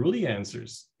not really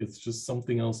answers. It's just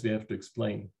something else we have to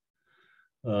explain.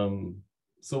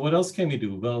 So what else can we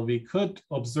do? Well, we could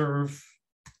observe.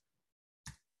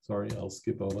 Sorry, I'll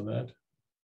skip over that.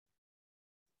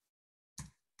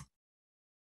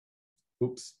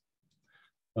 Oops.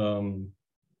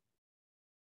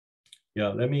 Yeah,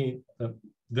 let me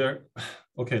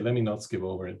okay, let me not skip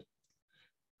over it.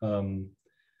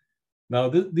 Now,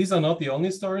 these are not the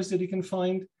only stars that you can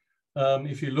find.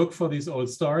 If you look for these old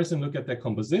stars and look at their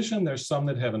composition, there's some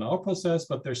that have an R process,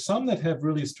 but there's some that have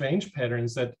really strange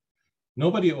patterns that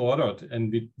nobody ordered,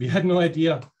 and we had no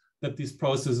idea that these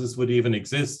processes would even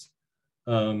exist.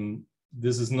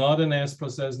 This is not an S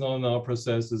process, not an R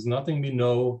process. There's nothing we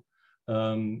know.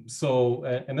 And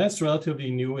that's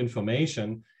relatively new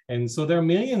information. And so there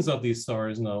are millions of these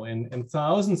stars now, and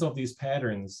thousands of these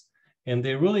patterns. And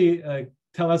they really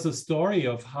tell us a story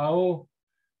of how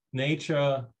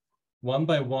nature, one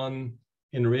by one,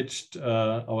 enriched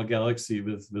our galaxy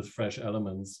with fresh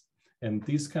elements. And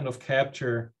these kind of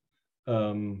capture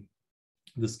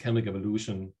this chemical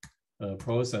evolution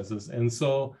processes. And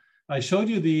so I showed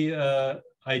you the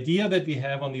idea that we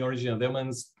have on the origin of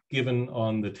elements given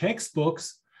on the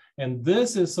textbooks. And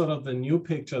this is sort of the new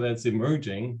picture that's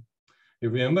emerging. You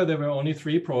remember there were only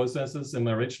 3 processes in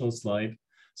my original slide.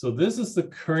 So this is the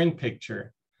current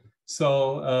picture.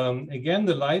 So again,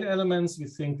 the light elements we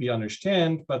think we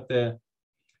understand, but the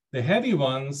heavy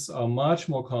ones are much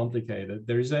more complicated.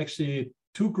 There is actually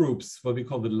 2 groups, what we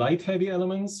call the light heavy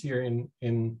elements here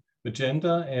in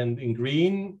magenta, and in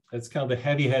green, it's kind of the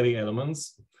heavy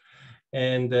elements.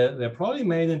 And they're probably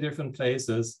made in different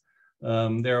places.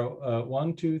 There are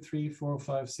 1, 2, 3, 4,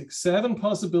 5, 6, 7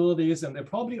 possibilities, and they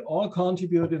probably all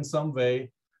contribute in some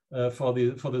way for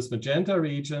this magenta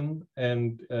region.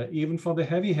 And even for the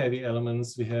heavy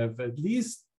elements, we have at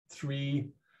least 3,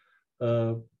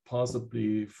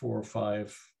 possibly 4 or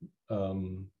 5.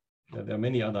 There are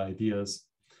many other ideas,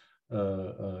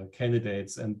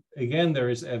 candidates. And again, there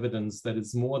is evidence that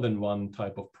it's more than one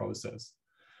type of process.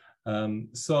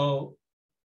 So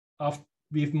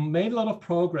we've made a lot of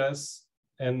progress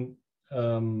in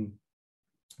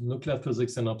nuclear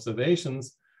physics and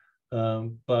observations,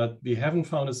 but we haven't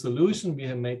found a solution. We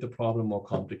have made the problem more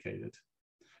complicated,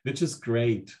 which is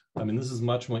great. I mean, this is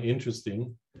much more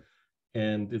interesting,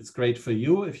 and it's great for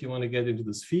you if you want to get into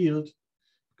this field,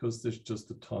 because there's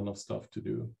just a ton of stuff to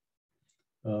do.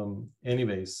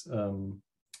 Anyways,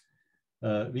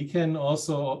 we can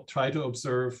also try to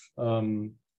observe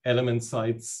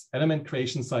element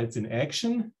creation sites in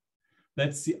action.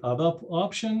 That's the other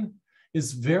option.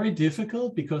 It's very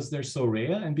difficult because they're so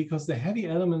rare, and because the heavy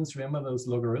elements, remember those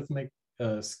logarithmic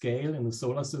scale in the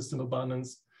solar system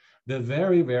abundance, they're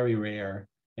very, very rare.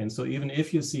 And so even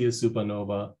if you see a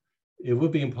supernova, it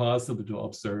would be impossible to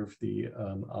observe the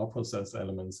R process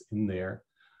elements in there.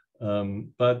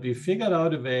 But we figured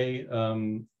out a way,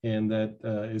 and that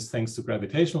is thanks to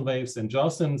gravitational waves. And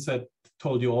Jocelyn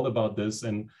told you all about this,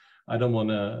 and I don't want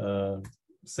to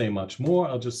say much more.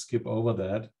 I'll just skip over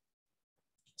that.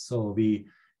 So we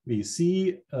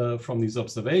see from these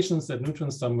observations that neutron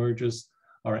star mergers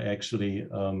are actually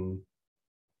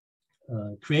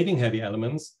creating heavy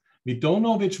elements. We don't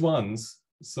know which ones.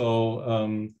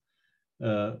 So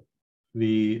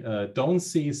we don't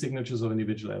see signatures of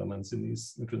individual elements in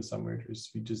these neutron star mergers.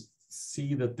 We just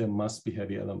see that there must be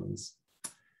heavy elements.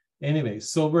 Anyway,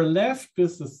 so we're left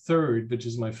with the third, which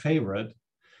is my favorite.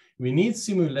 We need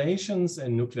simulations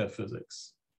and nuclear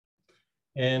physics.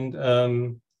 And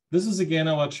this is again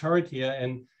our chart here.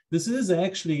 And this is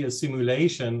actually a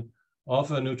simulation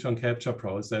of a neutron capture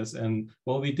process. And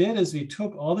what we did is we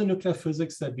took all the nuclear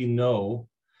physics that we know.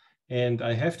 And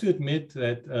I have to admit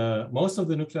that most of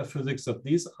the nuclear physics of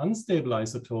these unstable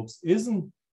isotopes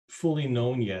isn't fully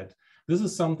known yet. this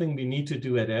is something we need to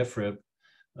do at EFRIB.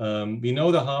 We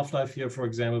know the half-life here, for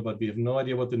example, but we have no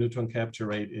idea what the neutron capture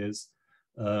rate is.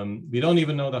 We don't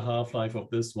even know the half-life of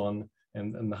this one,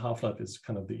 and the half-life is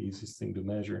kind of the easiest thing to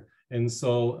measure. And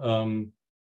so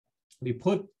we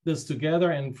put this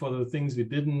together, and for the things we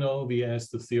didn't know, we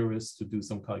asked the theorists to do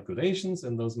some calculations,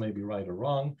 and those may be right or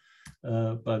wrong.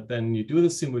 But then you do the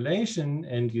simulation,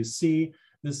 and you see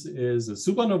this is a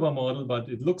supernova model, but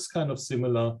it looks kind of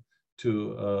similar to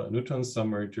a neutron star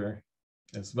merger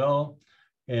as well.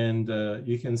 And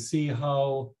you can see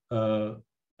how,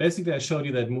 basically I showed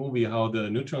you that movie, how the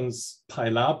neutrons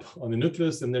pile up on the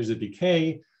nucleus, and there's a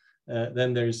decay.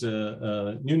 Then there's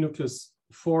a new nucleus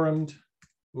formed.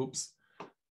 Oops,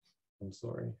 I'm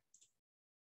sorry.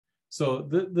 So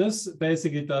this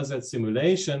basically does that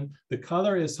simulation. The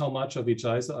color is how much of each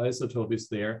isotope is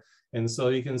there. And so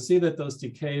you can see that those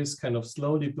decays kind of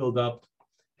slowly build up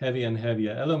heavier and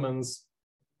heavier elements,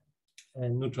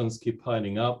 and neutrons keep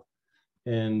piling up.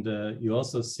 And you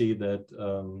also see that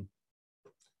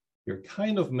you're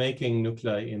kind of making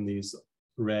nuclei in these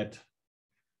red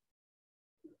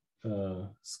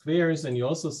squares. And you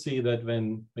also see that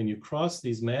when you cross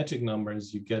these magic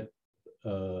numbers, you get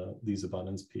these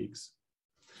abundance peaks.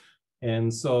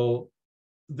 And so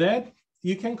that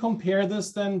you can compare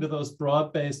this then with those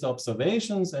broad-based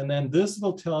observations, and then this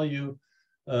will tell you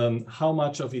how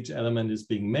much of each element is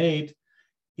being made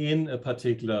in a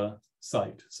particular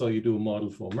site. So you do a model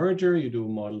for merger, you do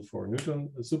a model for neutron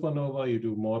supernova, you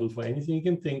do a model for anything you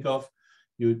can think of.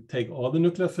 You take all the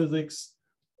nuclear physics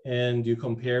and you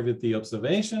compare with the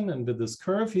observation and with this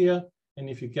curve here. And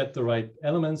if you get the right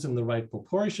elements in the right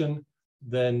proportion,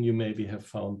 then you maybe have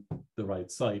found the right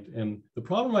site. And the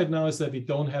problem right now is that we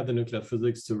don't have the nuclear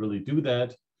physics to really do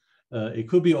that. It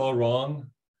could be all wrong.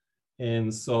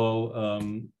 And so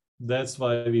that's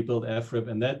why we built EFRIB,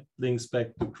 and that links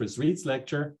back to Chris Reed's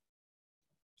lecture.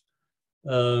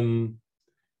 EFRIB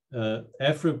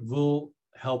will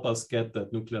help us get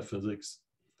that nuclear physics,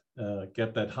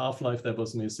 get that half-life that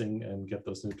was missing, and get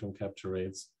those neutron capture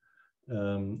rates.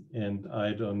 And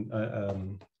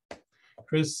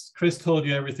Chris told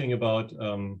you everything about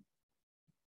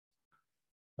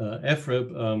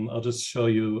EFRIB. I'll just show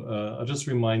you, I'll just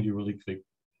remind you really quick,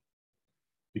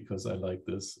 because I like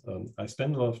this. I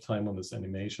spend a lot of time on this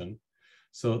animation.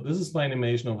 So this is my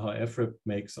animation of how EFRIB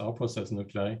makes our process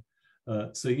nuclei.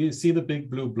 So you see the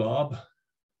big blue blob?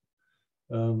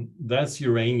 That's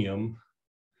uranium.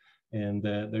 And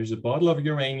there's a bottle of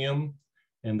uranium,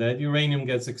 and that uranium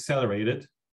gets accelerated.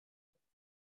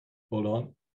 Hold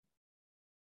on.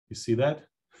 You see that?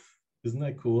 Isn't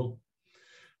that cool?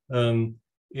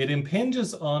 It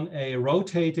impinges on a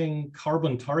rotating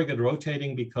carbon target,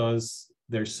 rotating because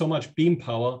there's so much beam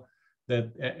power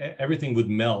that everything would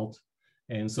melt.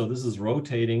 And so this is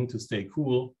rotating to stay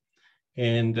cool.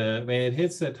 And when it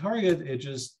hits that target, it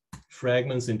just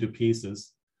fragments into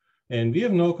pieces. And we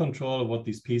have no control of what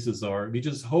these pieces are. We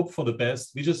just hope for the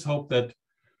best. We just hope that,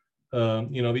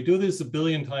 you know, we do this 1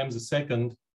 billion times a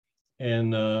second,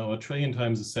 and or 1 trillion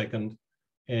times a second.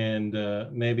 And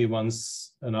maybe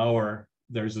once an hour,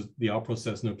 there's the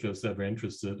outprocessed nucleus that we're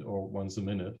interested, or once a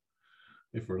minute,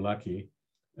 if we're lucky.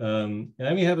 And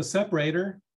then we have a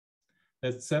separator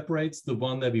that separates the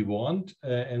one that we want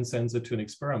and sends it to an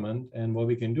experiment. And what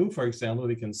we can do, for example,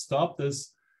 we can stop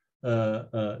this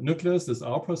nucleus, this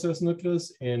outprocessed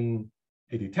nucleus, in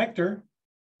a detector,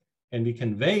 and we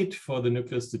can wait for the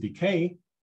nucleus to decay.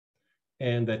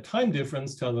 And that time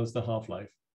difference tells us the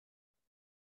half-life.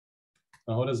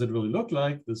 Now, how does it really look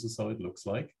like? This is how it looks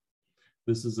like.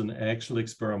 This is an actual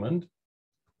experiment.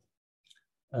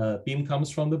 Beam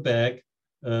comes from the bag.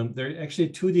 There are actually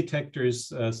 2 detectors,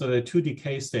 so there are 2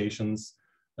 decay stations.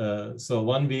 So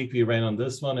 1 week we ran on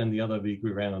this one, and the other week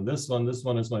we ran on this one. This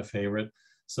one is my favorite.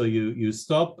 So you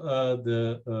stop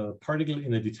the particle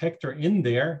in a detector in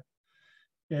there.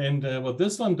 And what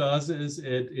this one does is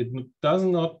it does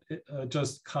not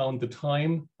just count the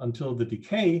time until the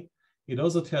decay. It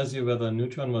also tells you whether a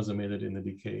neutron was emitted in the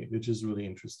decay, which is really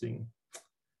interesting.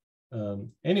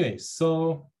 Anyway,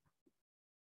 so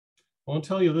I want to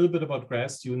tell you a little bit about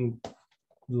grad student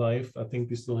life. I think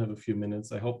we still have a few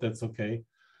minutes. I hope that's okay.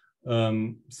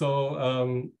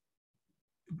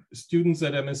 Students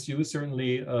at MSU,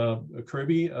 certainly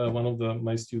Kirby, one of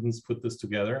my students, put this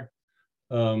together.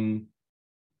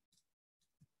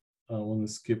 I want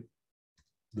to skip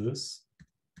this.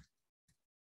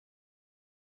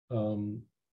 I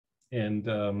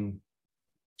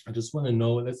just want to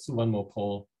know, let's do one more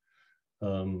poll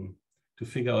to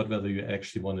figure out whether you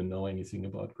actually want to know anything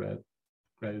about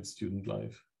graduate student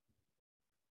life.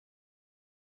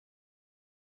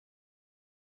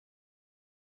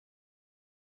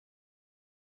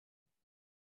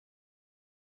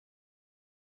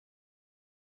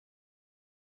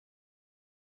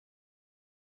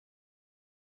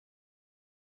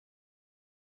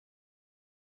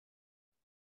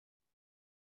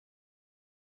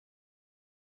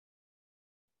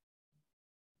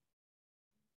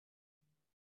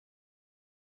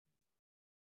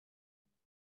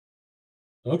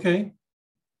 Okay.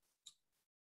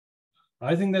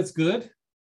 I think that's good.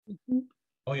 Mm-hmm.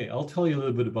 Okay, I'll tell you a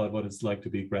little bit about what it's like to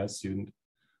be a grad student.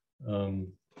 I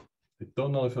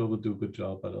don't know if I will do a good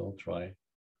job, but I'll try.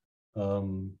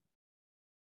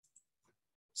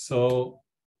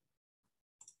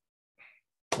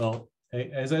 Well,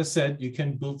 as I said, you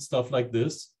can build stuff like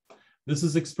this. This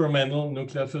is experimental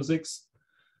nuclear physics.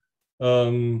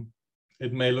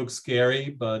 It may look scary,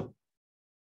 but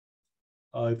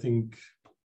I think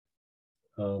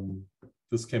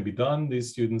this can be done. These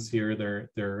students here,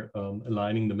 they're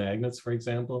aligning the magnets, for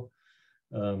example.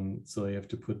 So you have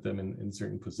to put them in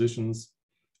certain positions.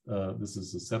 This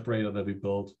is a separator that we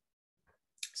built.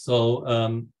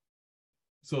 So,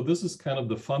 so this is kind of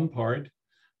the fun part.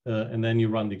 And then you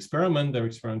run the experiment. The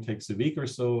experiment takes a week or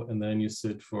so, and then you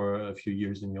sit for a few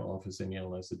years in your office and you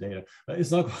analyze the data.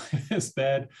 It's not quite as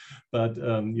bad, but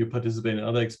you participate in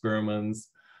other experiments.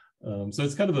 So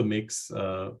it's kind of a mix,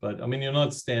 but I mean, you're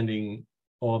not standing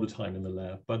all the time in the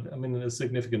lab, but I mean, a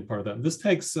significant part of that. This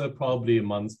takes probably a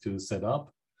month to set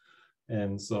up.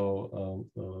 And so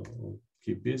we'll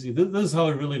keep busy. This is how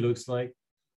it really looks like.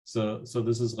 So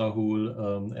this is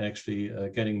Rahul actually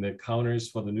getting the counters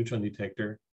for the neutron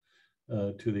detector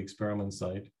to the experiment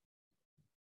site.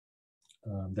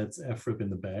 That's EFRIP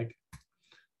in the back.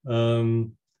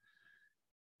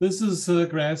 This is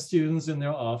grad students in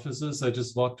their offices. I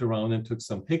just walked around and took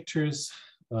some pictures.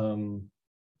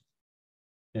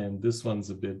 And this one's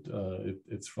a bit,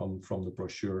 it's from the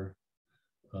brochure.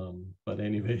 But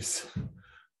anyways,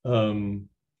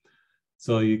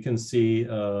 so you can see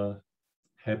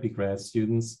happy grad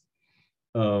students.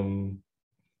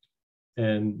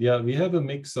 And yeah, we have a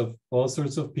mix of all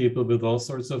sorts of people with all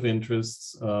sorts of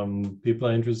interests. People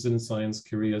are interested in science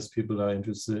careers, people are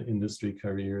interested in industry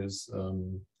careers.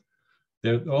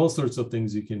 There are all sorts of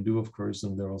things you can do, of course,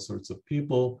 and there are all sorts of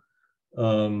people.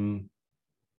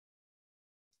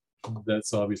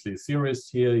 That's obviously a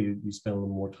theorist here. You spend a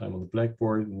little more time on the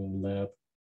blackboard and in the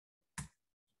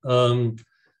lab.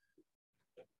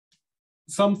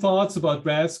 Some thoughts about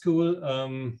grad school.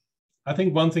 I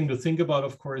think one thing to think about,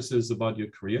 of course, is about your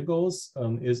career goals.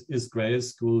 Is grad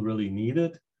school really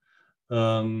needed?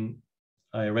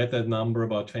 I read that number,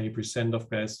 about 20% of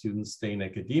grad students stay in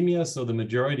academia, so the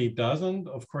majority doesn't.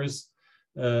 Of course,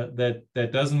 that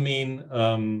doesn't mean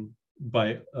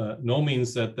by no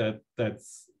means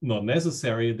that's not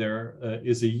necessary. There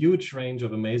is a huge range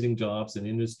of amazing jobs in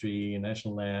industry, in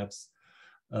national labs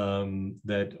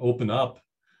that open up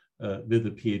with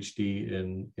a PhD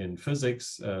in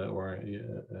physics or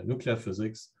nuclear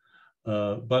physics.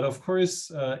 But of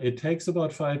course, it takes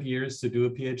about 5 years to do a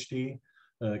PhD.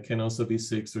 Can also be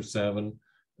 6 or 7.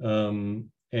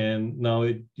 And now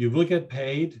you will get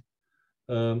paid.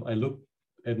 I looked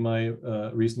at my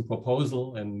recent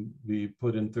proposal and we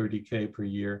put in 30K per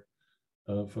year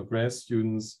for grad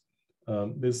students.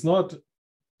 It's not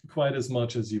quite as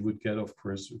much as you would get, of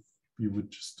course, if you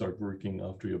would just start working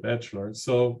after your bachelor.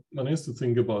 So one has to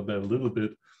think about that a little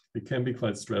bit. It can be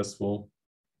quite stressful,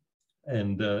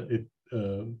 and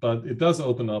but it does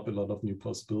open up a lot of new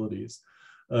possibilities.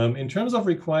 In terms of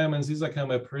requirements, these are kind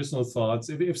of my personal thoughts.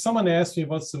 If someone asks me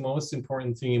what's the most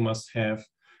important thing you must have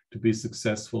to be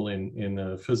successful in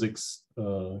a physics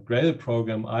graduate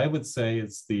program, I would say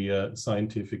it's the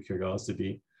scientific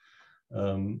curiosity.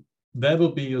 That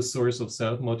will be your source of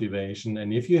self-motivation.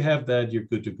 And if you have that, you're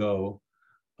good to go.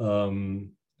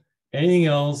 Anything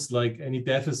else, like any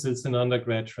deficits in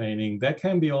undergrad training, that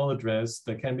can be all addressed,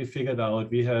 that can be figured out.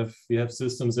 We have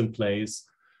systems in place.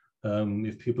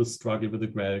 If people struggle with the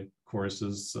grad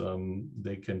courses,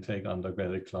 they can take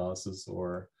undergraduate classes,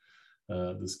 or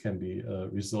this can be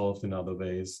resolved in other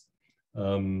ways.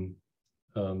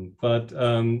 But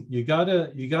you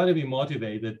gotta be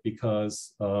motivated,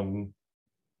 because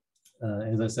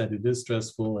as I said, it is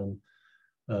stressful, and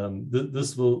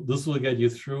this will get you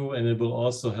through, and it will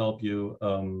also help you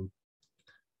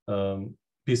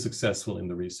be successful in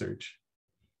the research.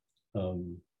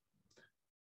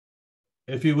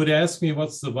 If you would ask me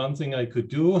what's the one thing I could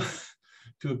do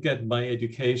to get my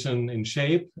education in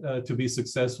shape to be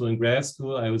successful in grad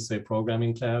school, I would say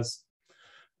programming class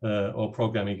or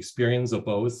programming experience, or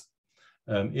both.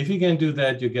 If you can do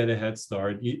that, you get a head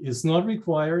start. It's not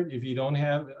required if you don't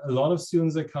have, a lot of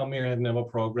students that come here have never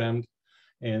programmed,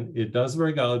 and it does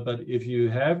work out. But if you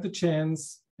have the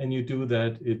chance and you do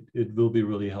that, it will be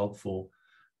really helpful.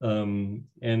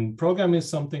 And programming is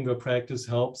something where practice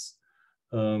helps.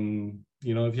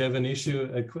 You know, if you have an issue,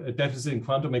 a deficit in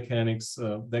quantum mechanics,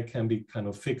 that can be kind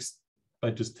of fixed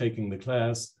by just taking the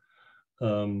class.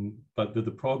 But with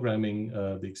the programming,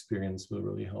 the experience will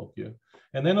really help you.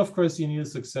 And then, of course, you need a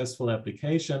successful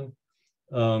application.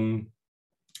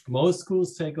 Most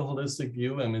schools take a holistic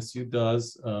view, MSU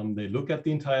does. They look at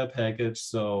the entire package.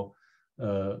 So,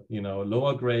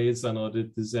 lower grades are not a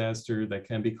disaster, that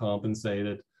can be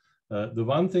compensated. The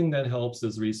one thing that helps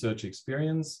is research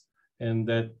experience. And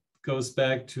that goes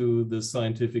back to the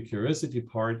scientific curiosity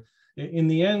part. In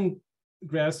the end,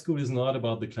 grad school is not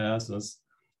about the classes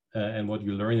and what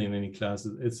you learn in any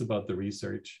classes. It's about the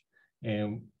research.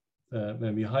 And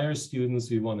when we hire students,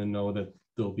 we want to know that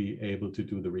they'll be able to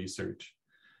do the research.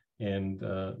 And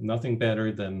nothing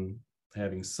better than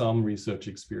having some research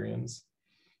experience.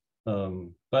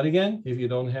 But again, if you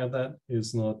don't have that,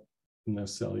 it's not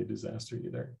necessarily a disaster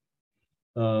either.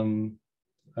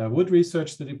 I would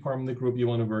research the department, the group you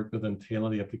want to work with, and tailor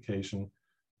the application,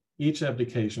 each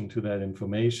application to that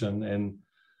information. And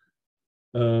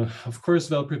of course,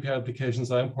 well-prepared applications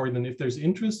are important. And if there's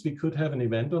interest, we could have an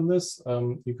event on this.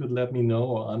 You could let me know,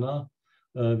 or Anna.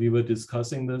 We were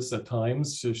discussing this at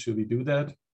times. Should we do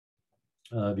that?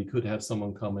 We could have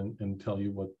someone come and tell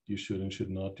you what you should and should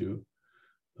not do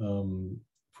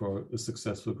for a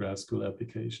successful grad school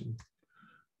application.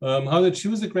 How to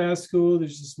choose a grad school,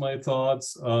 this is just my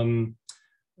thoughts.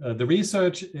 The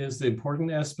research is the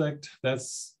important aspect.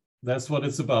 That's what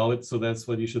it's about. So that's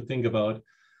what you should think about.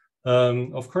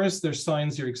 Of course, there's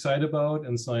science you're excited about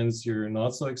and science you're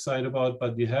not so excited about,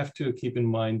 but you have to keep in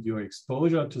mind your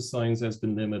exposure to science has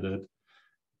been limited.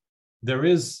 There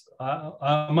is,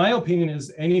 my opinion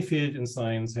is any field in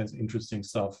science has interesting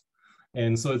stuff.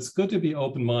 And so it's good to be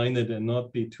open-minded and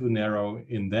not be too narrow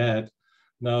in that.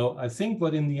 Now, I think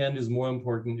what in the end is more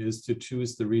important is to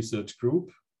choose the research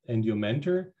group and your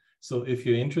mentor. So if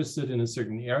you're interested in a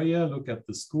certain area, look at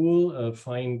the school,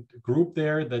 find a group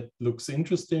there that looks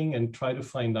interesting and try to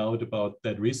find out about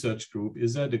that research group.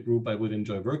 Is that a group I would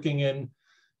enjoy working in?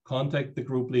 Contact the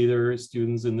group leader,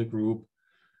 students in the group.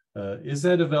 Is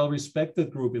that a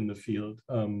well-respected group in the field?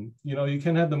 You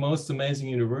can have the most amazing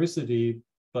university,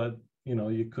 but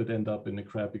you could end up in a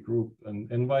crappy group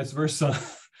and vice versa.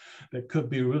 There could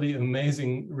be really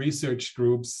amazing research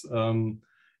groups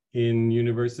in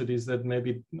universities that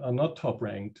maybe are not top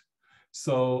ranked.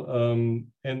 So,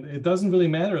 and it doesn't really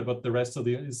matter about the rest of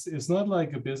it's not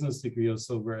like a business degree or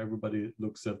so where everybody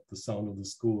looks at the sound of the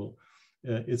school.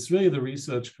 It's really the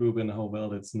research group and how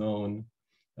well it's known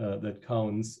that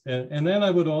counts. And then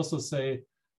I would also say,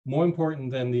 more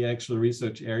important than the actual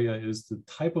research area is the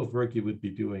type of work you would be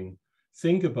doing.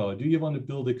 Think about, do you want to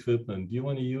build equipment? Do you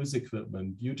want to use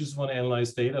equipment? Do you just want to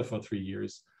analyze data for 3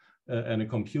 years and a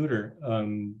computer?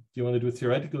 Do you want to do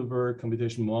theoretical work,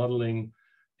 computation modeling,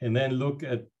 and then look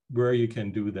at where you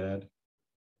can do that?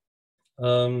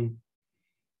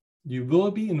 You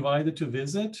will be invited to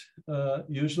visit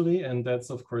usually, and that's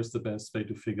of course the best way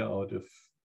to figure out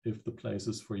if the place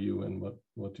is for you and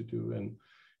what to do. And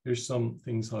here's some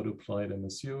things how to apply at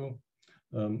MSU.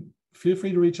 Feel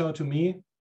free to reach out to me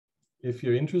if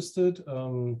you're interested,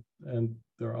 and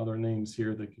there are other names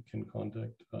here that you can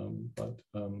contact, but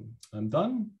I'm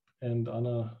done, and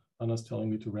Anna's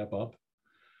telling me to wrap up.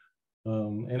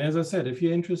 And as I said, if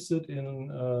you're interested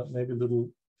in maybe a little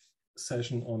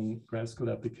session on grad school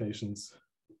applications,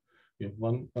 you have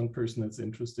one person that's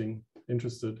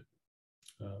interested,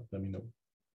 let me know.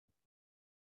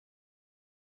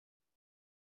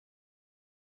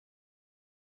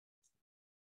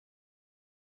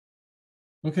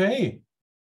 Okay.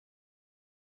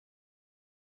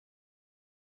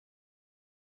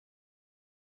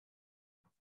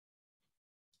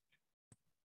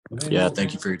 Yeah,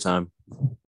 thank you for your time.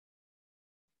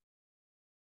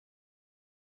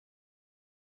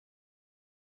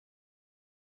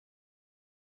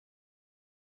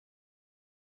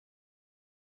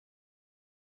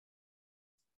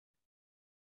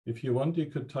 If you want, you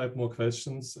could type more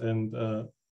questions, and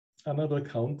another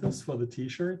count this for the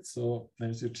t-shirt. So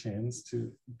there's your chance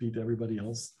to beat everybody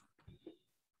else.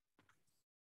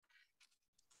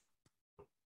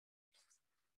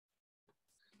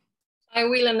 I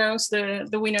will announce the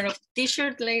winner of the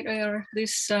t-shirt later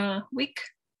this week,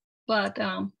 but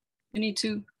you need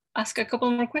to ask a couple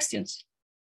more questions.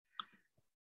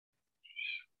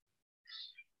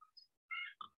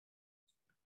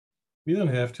 We don't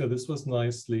have to. This was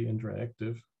nicely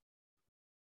interactive.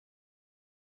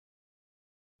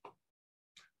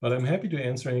 But I'm happy to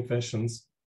answer any questions.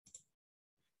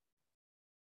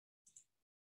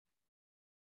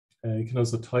 You can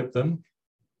also type them.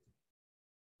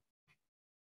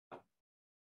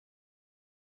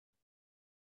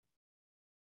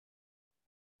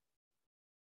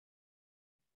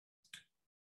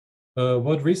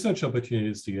 What research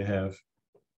opportunities do you have?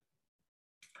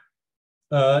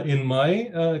 In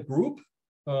my group,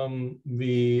 the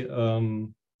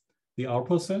R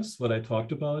process, what I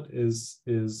talked about, is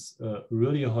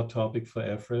really a hot topic for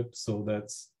EFRIB. So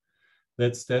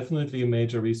that's definitely a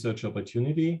major research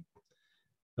opportunity.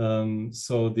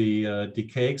 So the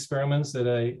decay experiments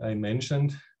that I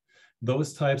mentioned,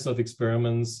 those types of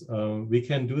experiments, we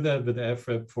can do that with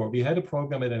EFRIB. We had a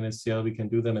program at NSCL, we can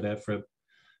do them at EFRIB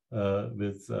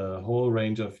with a whole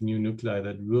range of new nuclei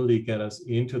that really get us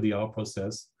into the R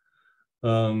process.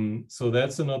 So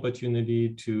that's an opportunity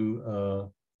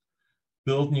to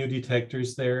build new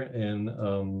detectors there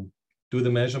and do the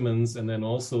measurements. And then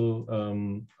also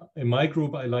in my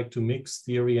group, I like to mix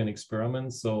theory and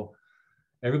experiments. So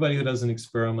everybody who does an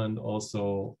experiment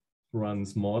also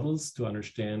runs models to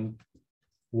understand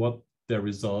what their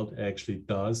result actually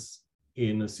does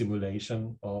in a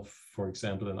simulation of, for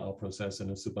example, an R process in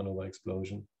a supernova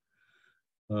explosion.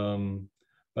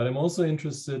 But I'm also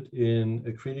interested in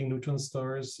accreting neutron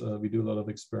stars. We do a lot of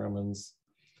experiments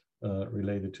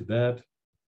related to that.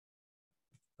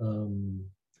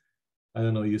 I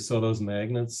don't know, you saw those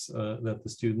magnets that the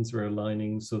students were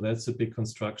aligning. So that's a big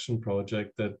construction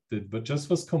project that just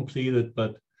was completed,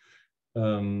 but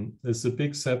there's a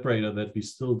big separator that we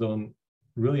still don't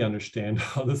really understand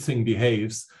how the thing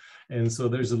behaves. And so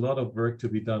there's a lot of work to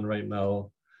be done right now.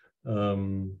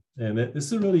 And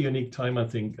it's a really unique time, I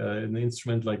think. An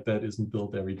instrument like that isn't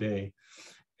built every day.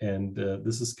 And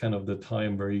this is kind of the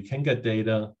time where you can get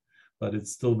data, but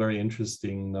it's still very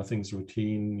interesting. Nothing's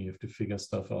routine. You have to figure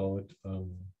stuff out.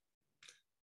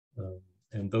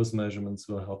 And those measurements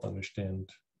will help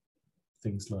understand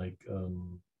things like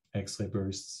X-ray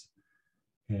bursts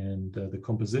and the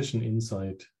composition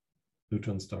inside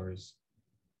neutron stars.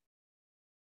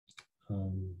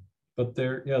 But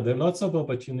there are lots of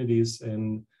opportunities,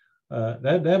 and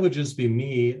that would just be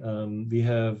me. We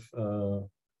have at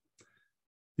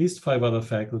least 5 other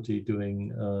faculty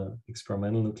doing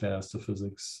experimental nuclear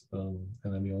astrophysics, and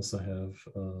then we also have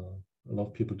a lot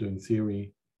of people doing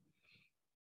theory.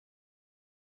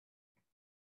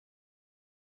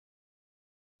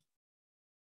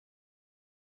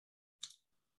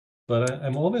 But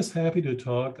I'm always happy to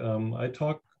talk. I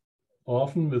talk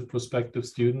often with prospective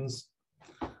students.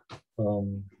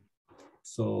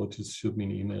 So just shoot me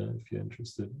an email if you're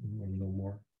interested and want to know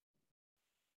more.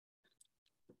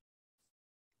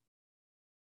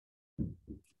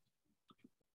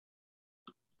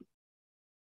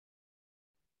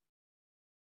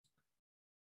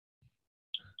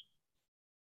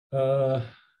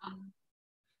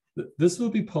 This will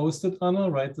be posted, Anna,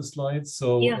 right? The slides.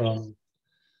 So yeah.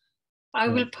 I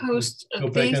will post go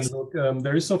back and look.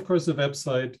 There is, of course, a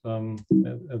website,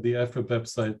 the EFRIB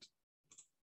website.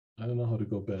 I don't know how to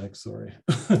go back, sorry.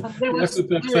 The EFRIB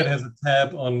website has a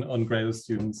tab on graduate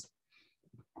students.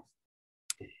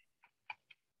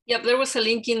 Yep, there was a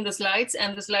link in the slides,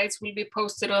 and the slides will be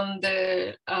posted on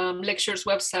the lectures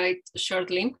website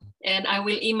shortly. And I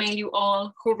will email you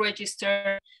all who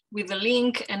register with the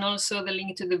link and also the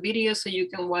link to the video so you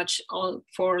can watch all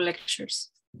 4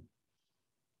 lectures.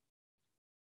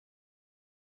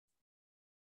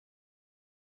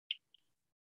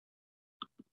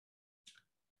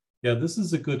 Yeah, this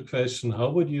is a good question.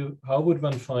 How would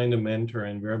one find a mentor,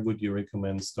 and where would you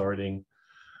recommend starting?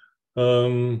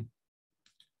 I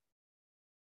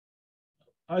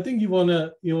think you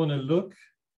wanna look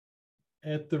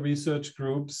at the research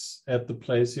groups at the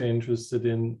place you're interested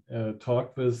in.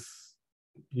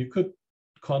 You could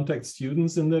contact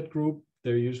students in that group.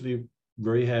 They're usually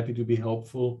very happy to be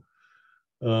helpful.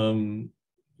 You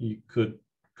could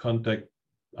contact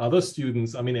other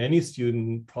students. I mean, any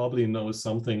student probably knows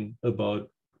something about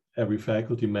every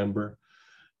faculty member,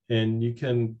 and you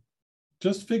can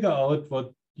just figure out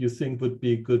what you think would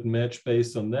be a good match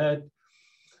based on that.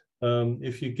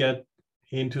 If you get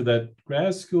into that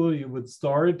grad school, you would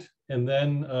start, and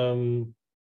then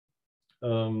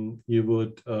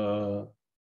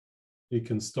you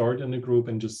can start in a group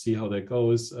and just see how that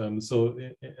goes. So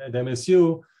at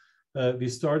MSU, we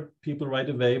start people right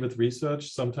away with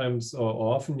research. Sometimes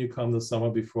or often you come the summer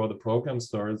before the program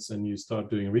starts and you start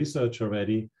doing research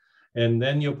already. And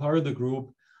then you're part of the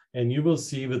group, and you will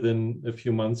see within a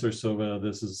few months or so whether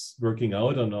this is working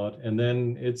out or not. And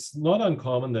then it's not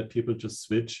uncommon that people just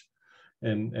switch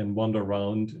and wander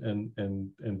around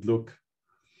and look.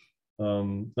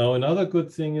 Now, another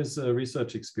good thing is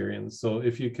research experience. So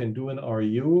if you can do an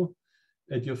RU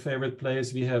at your favorite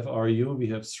place, we have RU, we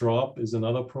have SROP is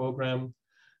another program.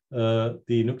 The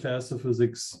nuclear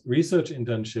astrophysics research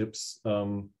internships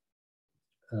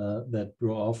that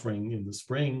we're offering in the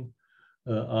spring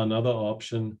another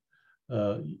option.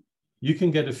 You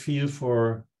can get a feel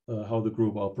for how the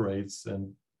group operates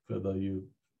and whether you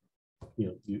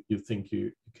think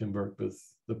you can work with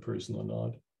the person or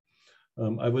not.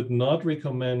 I would not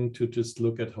recommend to just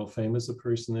look at how famous a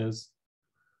person is.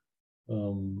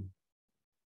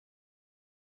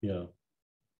 Yeah.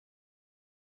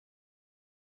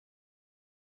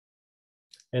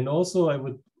 And also I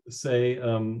would say,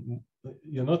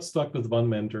 you're not stuck with one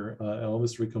mentor. I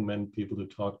always recommend people to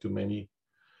talk to many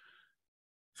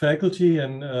faculty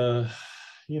and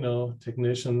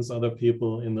technicians, other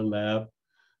people in the lab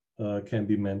can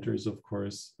be mentors, of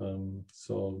course.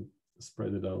 So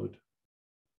spread it out.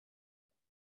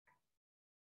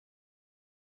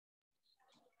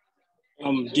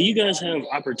 Do you guys have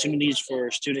opportunities for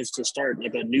students to start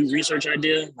like a new research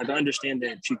idea? Like I understand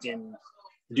that you can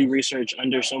do research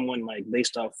under someone like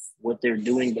based off what they're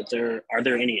doing, but are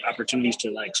there any opportunities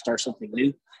to like start something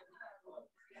new?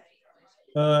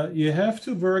 You have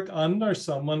to work under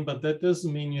someone, but that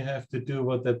doesn't mean you have to do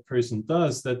what that person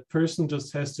does. That person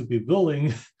just has to be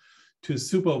willing to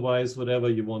supervise whatever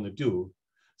you want to do.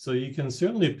 So you can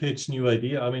certainly pitch new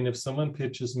idea. I mean, if someone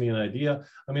pitches me an idea,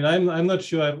 I mean, I'm not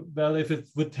sure. Well, if it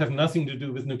would have nothing to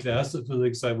do with nuclear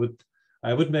astrophysics,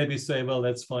 I would maybe say, well,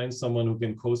 let's find someone who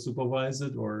can co-supervise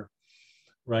it, or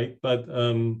right. But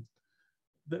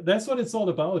that's what it's all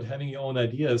about, having your own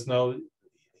ideas. Now,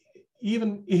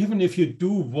 even if you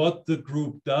do what the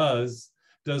group does,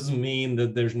 doesn't mean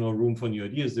that there's no room for new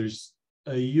ideas. There's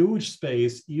a huge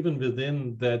space even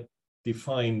within that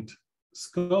defined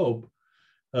scope.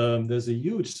 There's a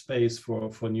huge space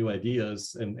for new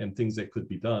ideas and things that could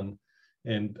be done.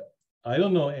 And I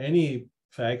don't know any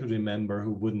faculty member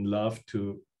who wouldn't love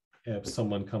to have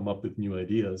someone come up with new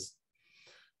ideas.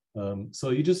 So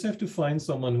you just have to find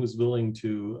someone who's willing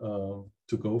to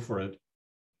go for it.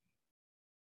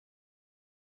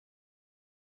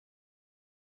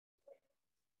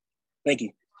 Thank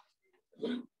you.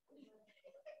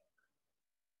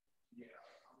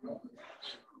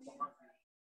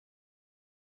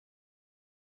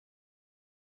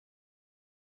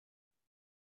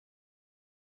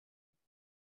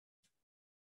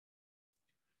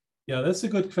 Yeah, that's a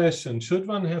good question. Should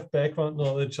one have background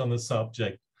knowledge on the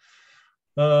subject?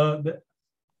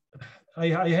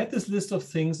 I had this list of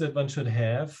things that one should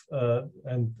have,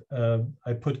 and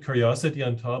I put curiosity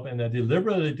on top, and I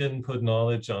deliberately didn't put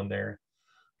knowledge on there.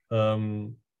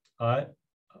 I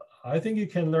think you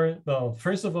can learn, well,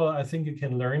 first of all, I think you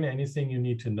can learn anything you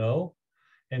need to know.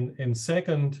 And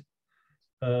second,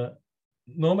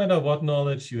 no matter what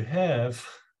knowledge you have,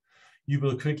 you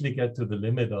will quickly get to the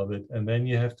limit of it, and then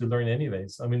you have to learn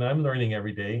anyways. I mean, I'm learning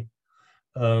every day.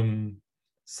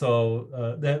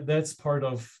 So that's part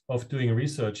of doing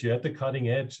research. You're at the cutting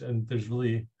edge, and there's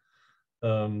really,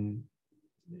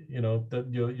 that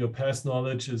your past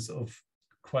knowledge is of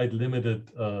quite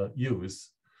limited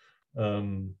use.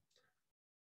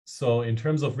 So in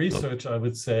terms of research, I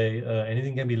would say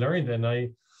anything can be learned.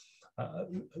 And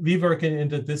we work in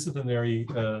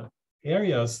interdisciplinary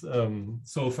areas.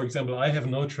 So for example, I have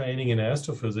no training in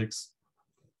astrophysics,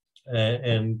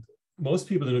 and most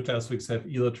people in nuclear physics have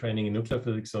either training in nuclear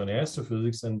physics or in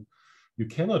astrophysics, and you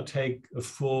cannot take a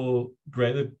full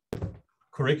graded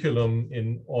curriculum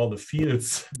in all the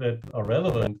fields that are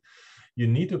relevant. You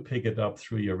need to pick it up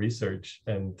through your research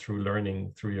and through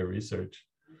learning through your research.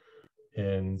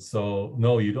 And so,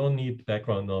 no, you don't need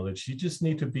background knowledge. You just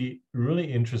need to be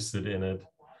really interested in it.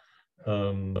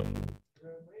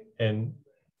 And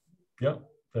yeah,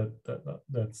 that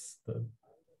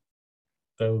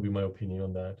would be my opinion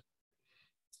on that.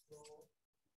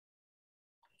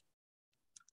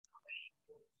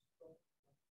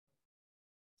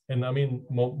 And I mean,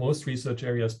 most research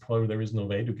areas, probably there is no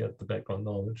way to get the background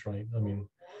knowledge, right? I mean,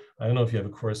 I don't know if you have a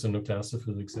course in nuclear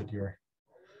astrophysics at your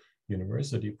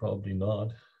university, probably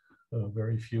not.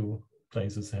 Very few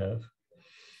places have.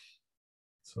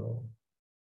 So,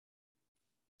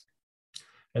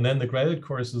 and then the graduate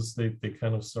courses, they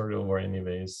kind of start over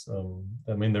anyways.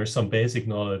 I mean, there's some basic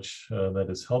knowledge that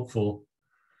is helpful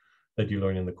that you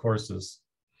learn in the courses.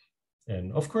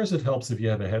 And of course it helps if you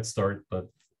have a head start, but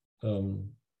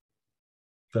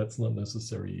that's not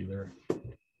necessary either.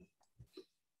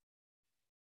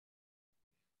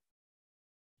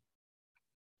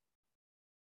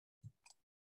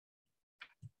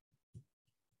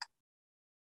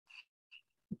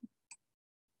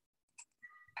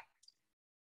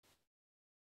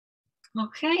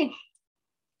 Okay.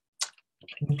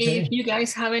 If you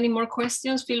guys have any more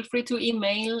questions, feel free to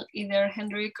email either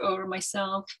Hendrik or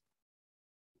myself,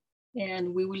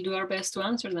 and we will do our best to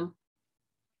answer them.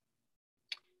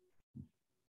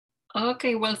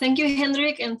 Okay, well, thank you,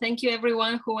 Hendrik, and thank you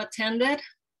everyone who attended.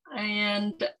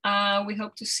 And we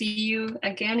hope to see you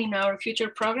again in our future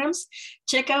programs.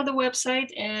 Check out the website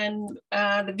and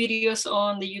the videos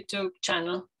on the YouTube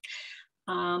channel.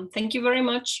 Thank you very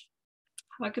much.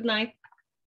 Have a good night.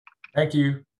 Thank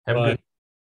you. Have a Bye. good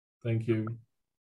Thank you.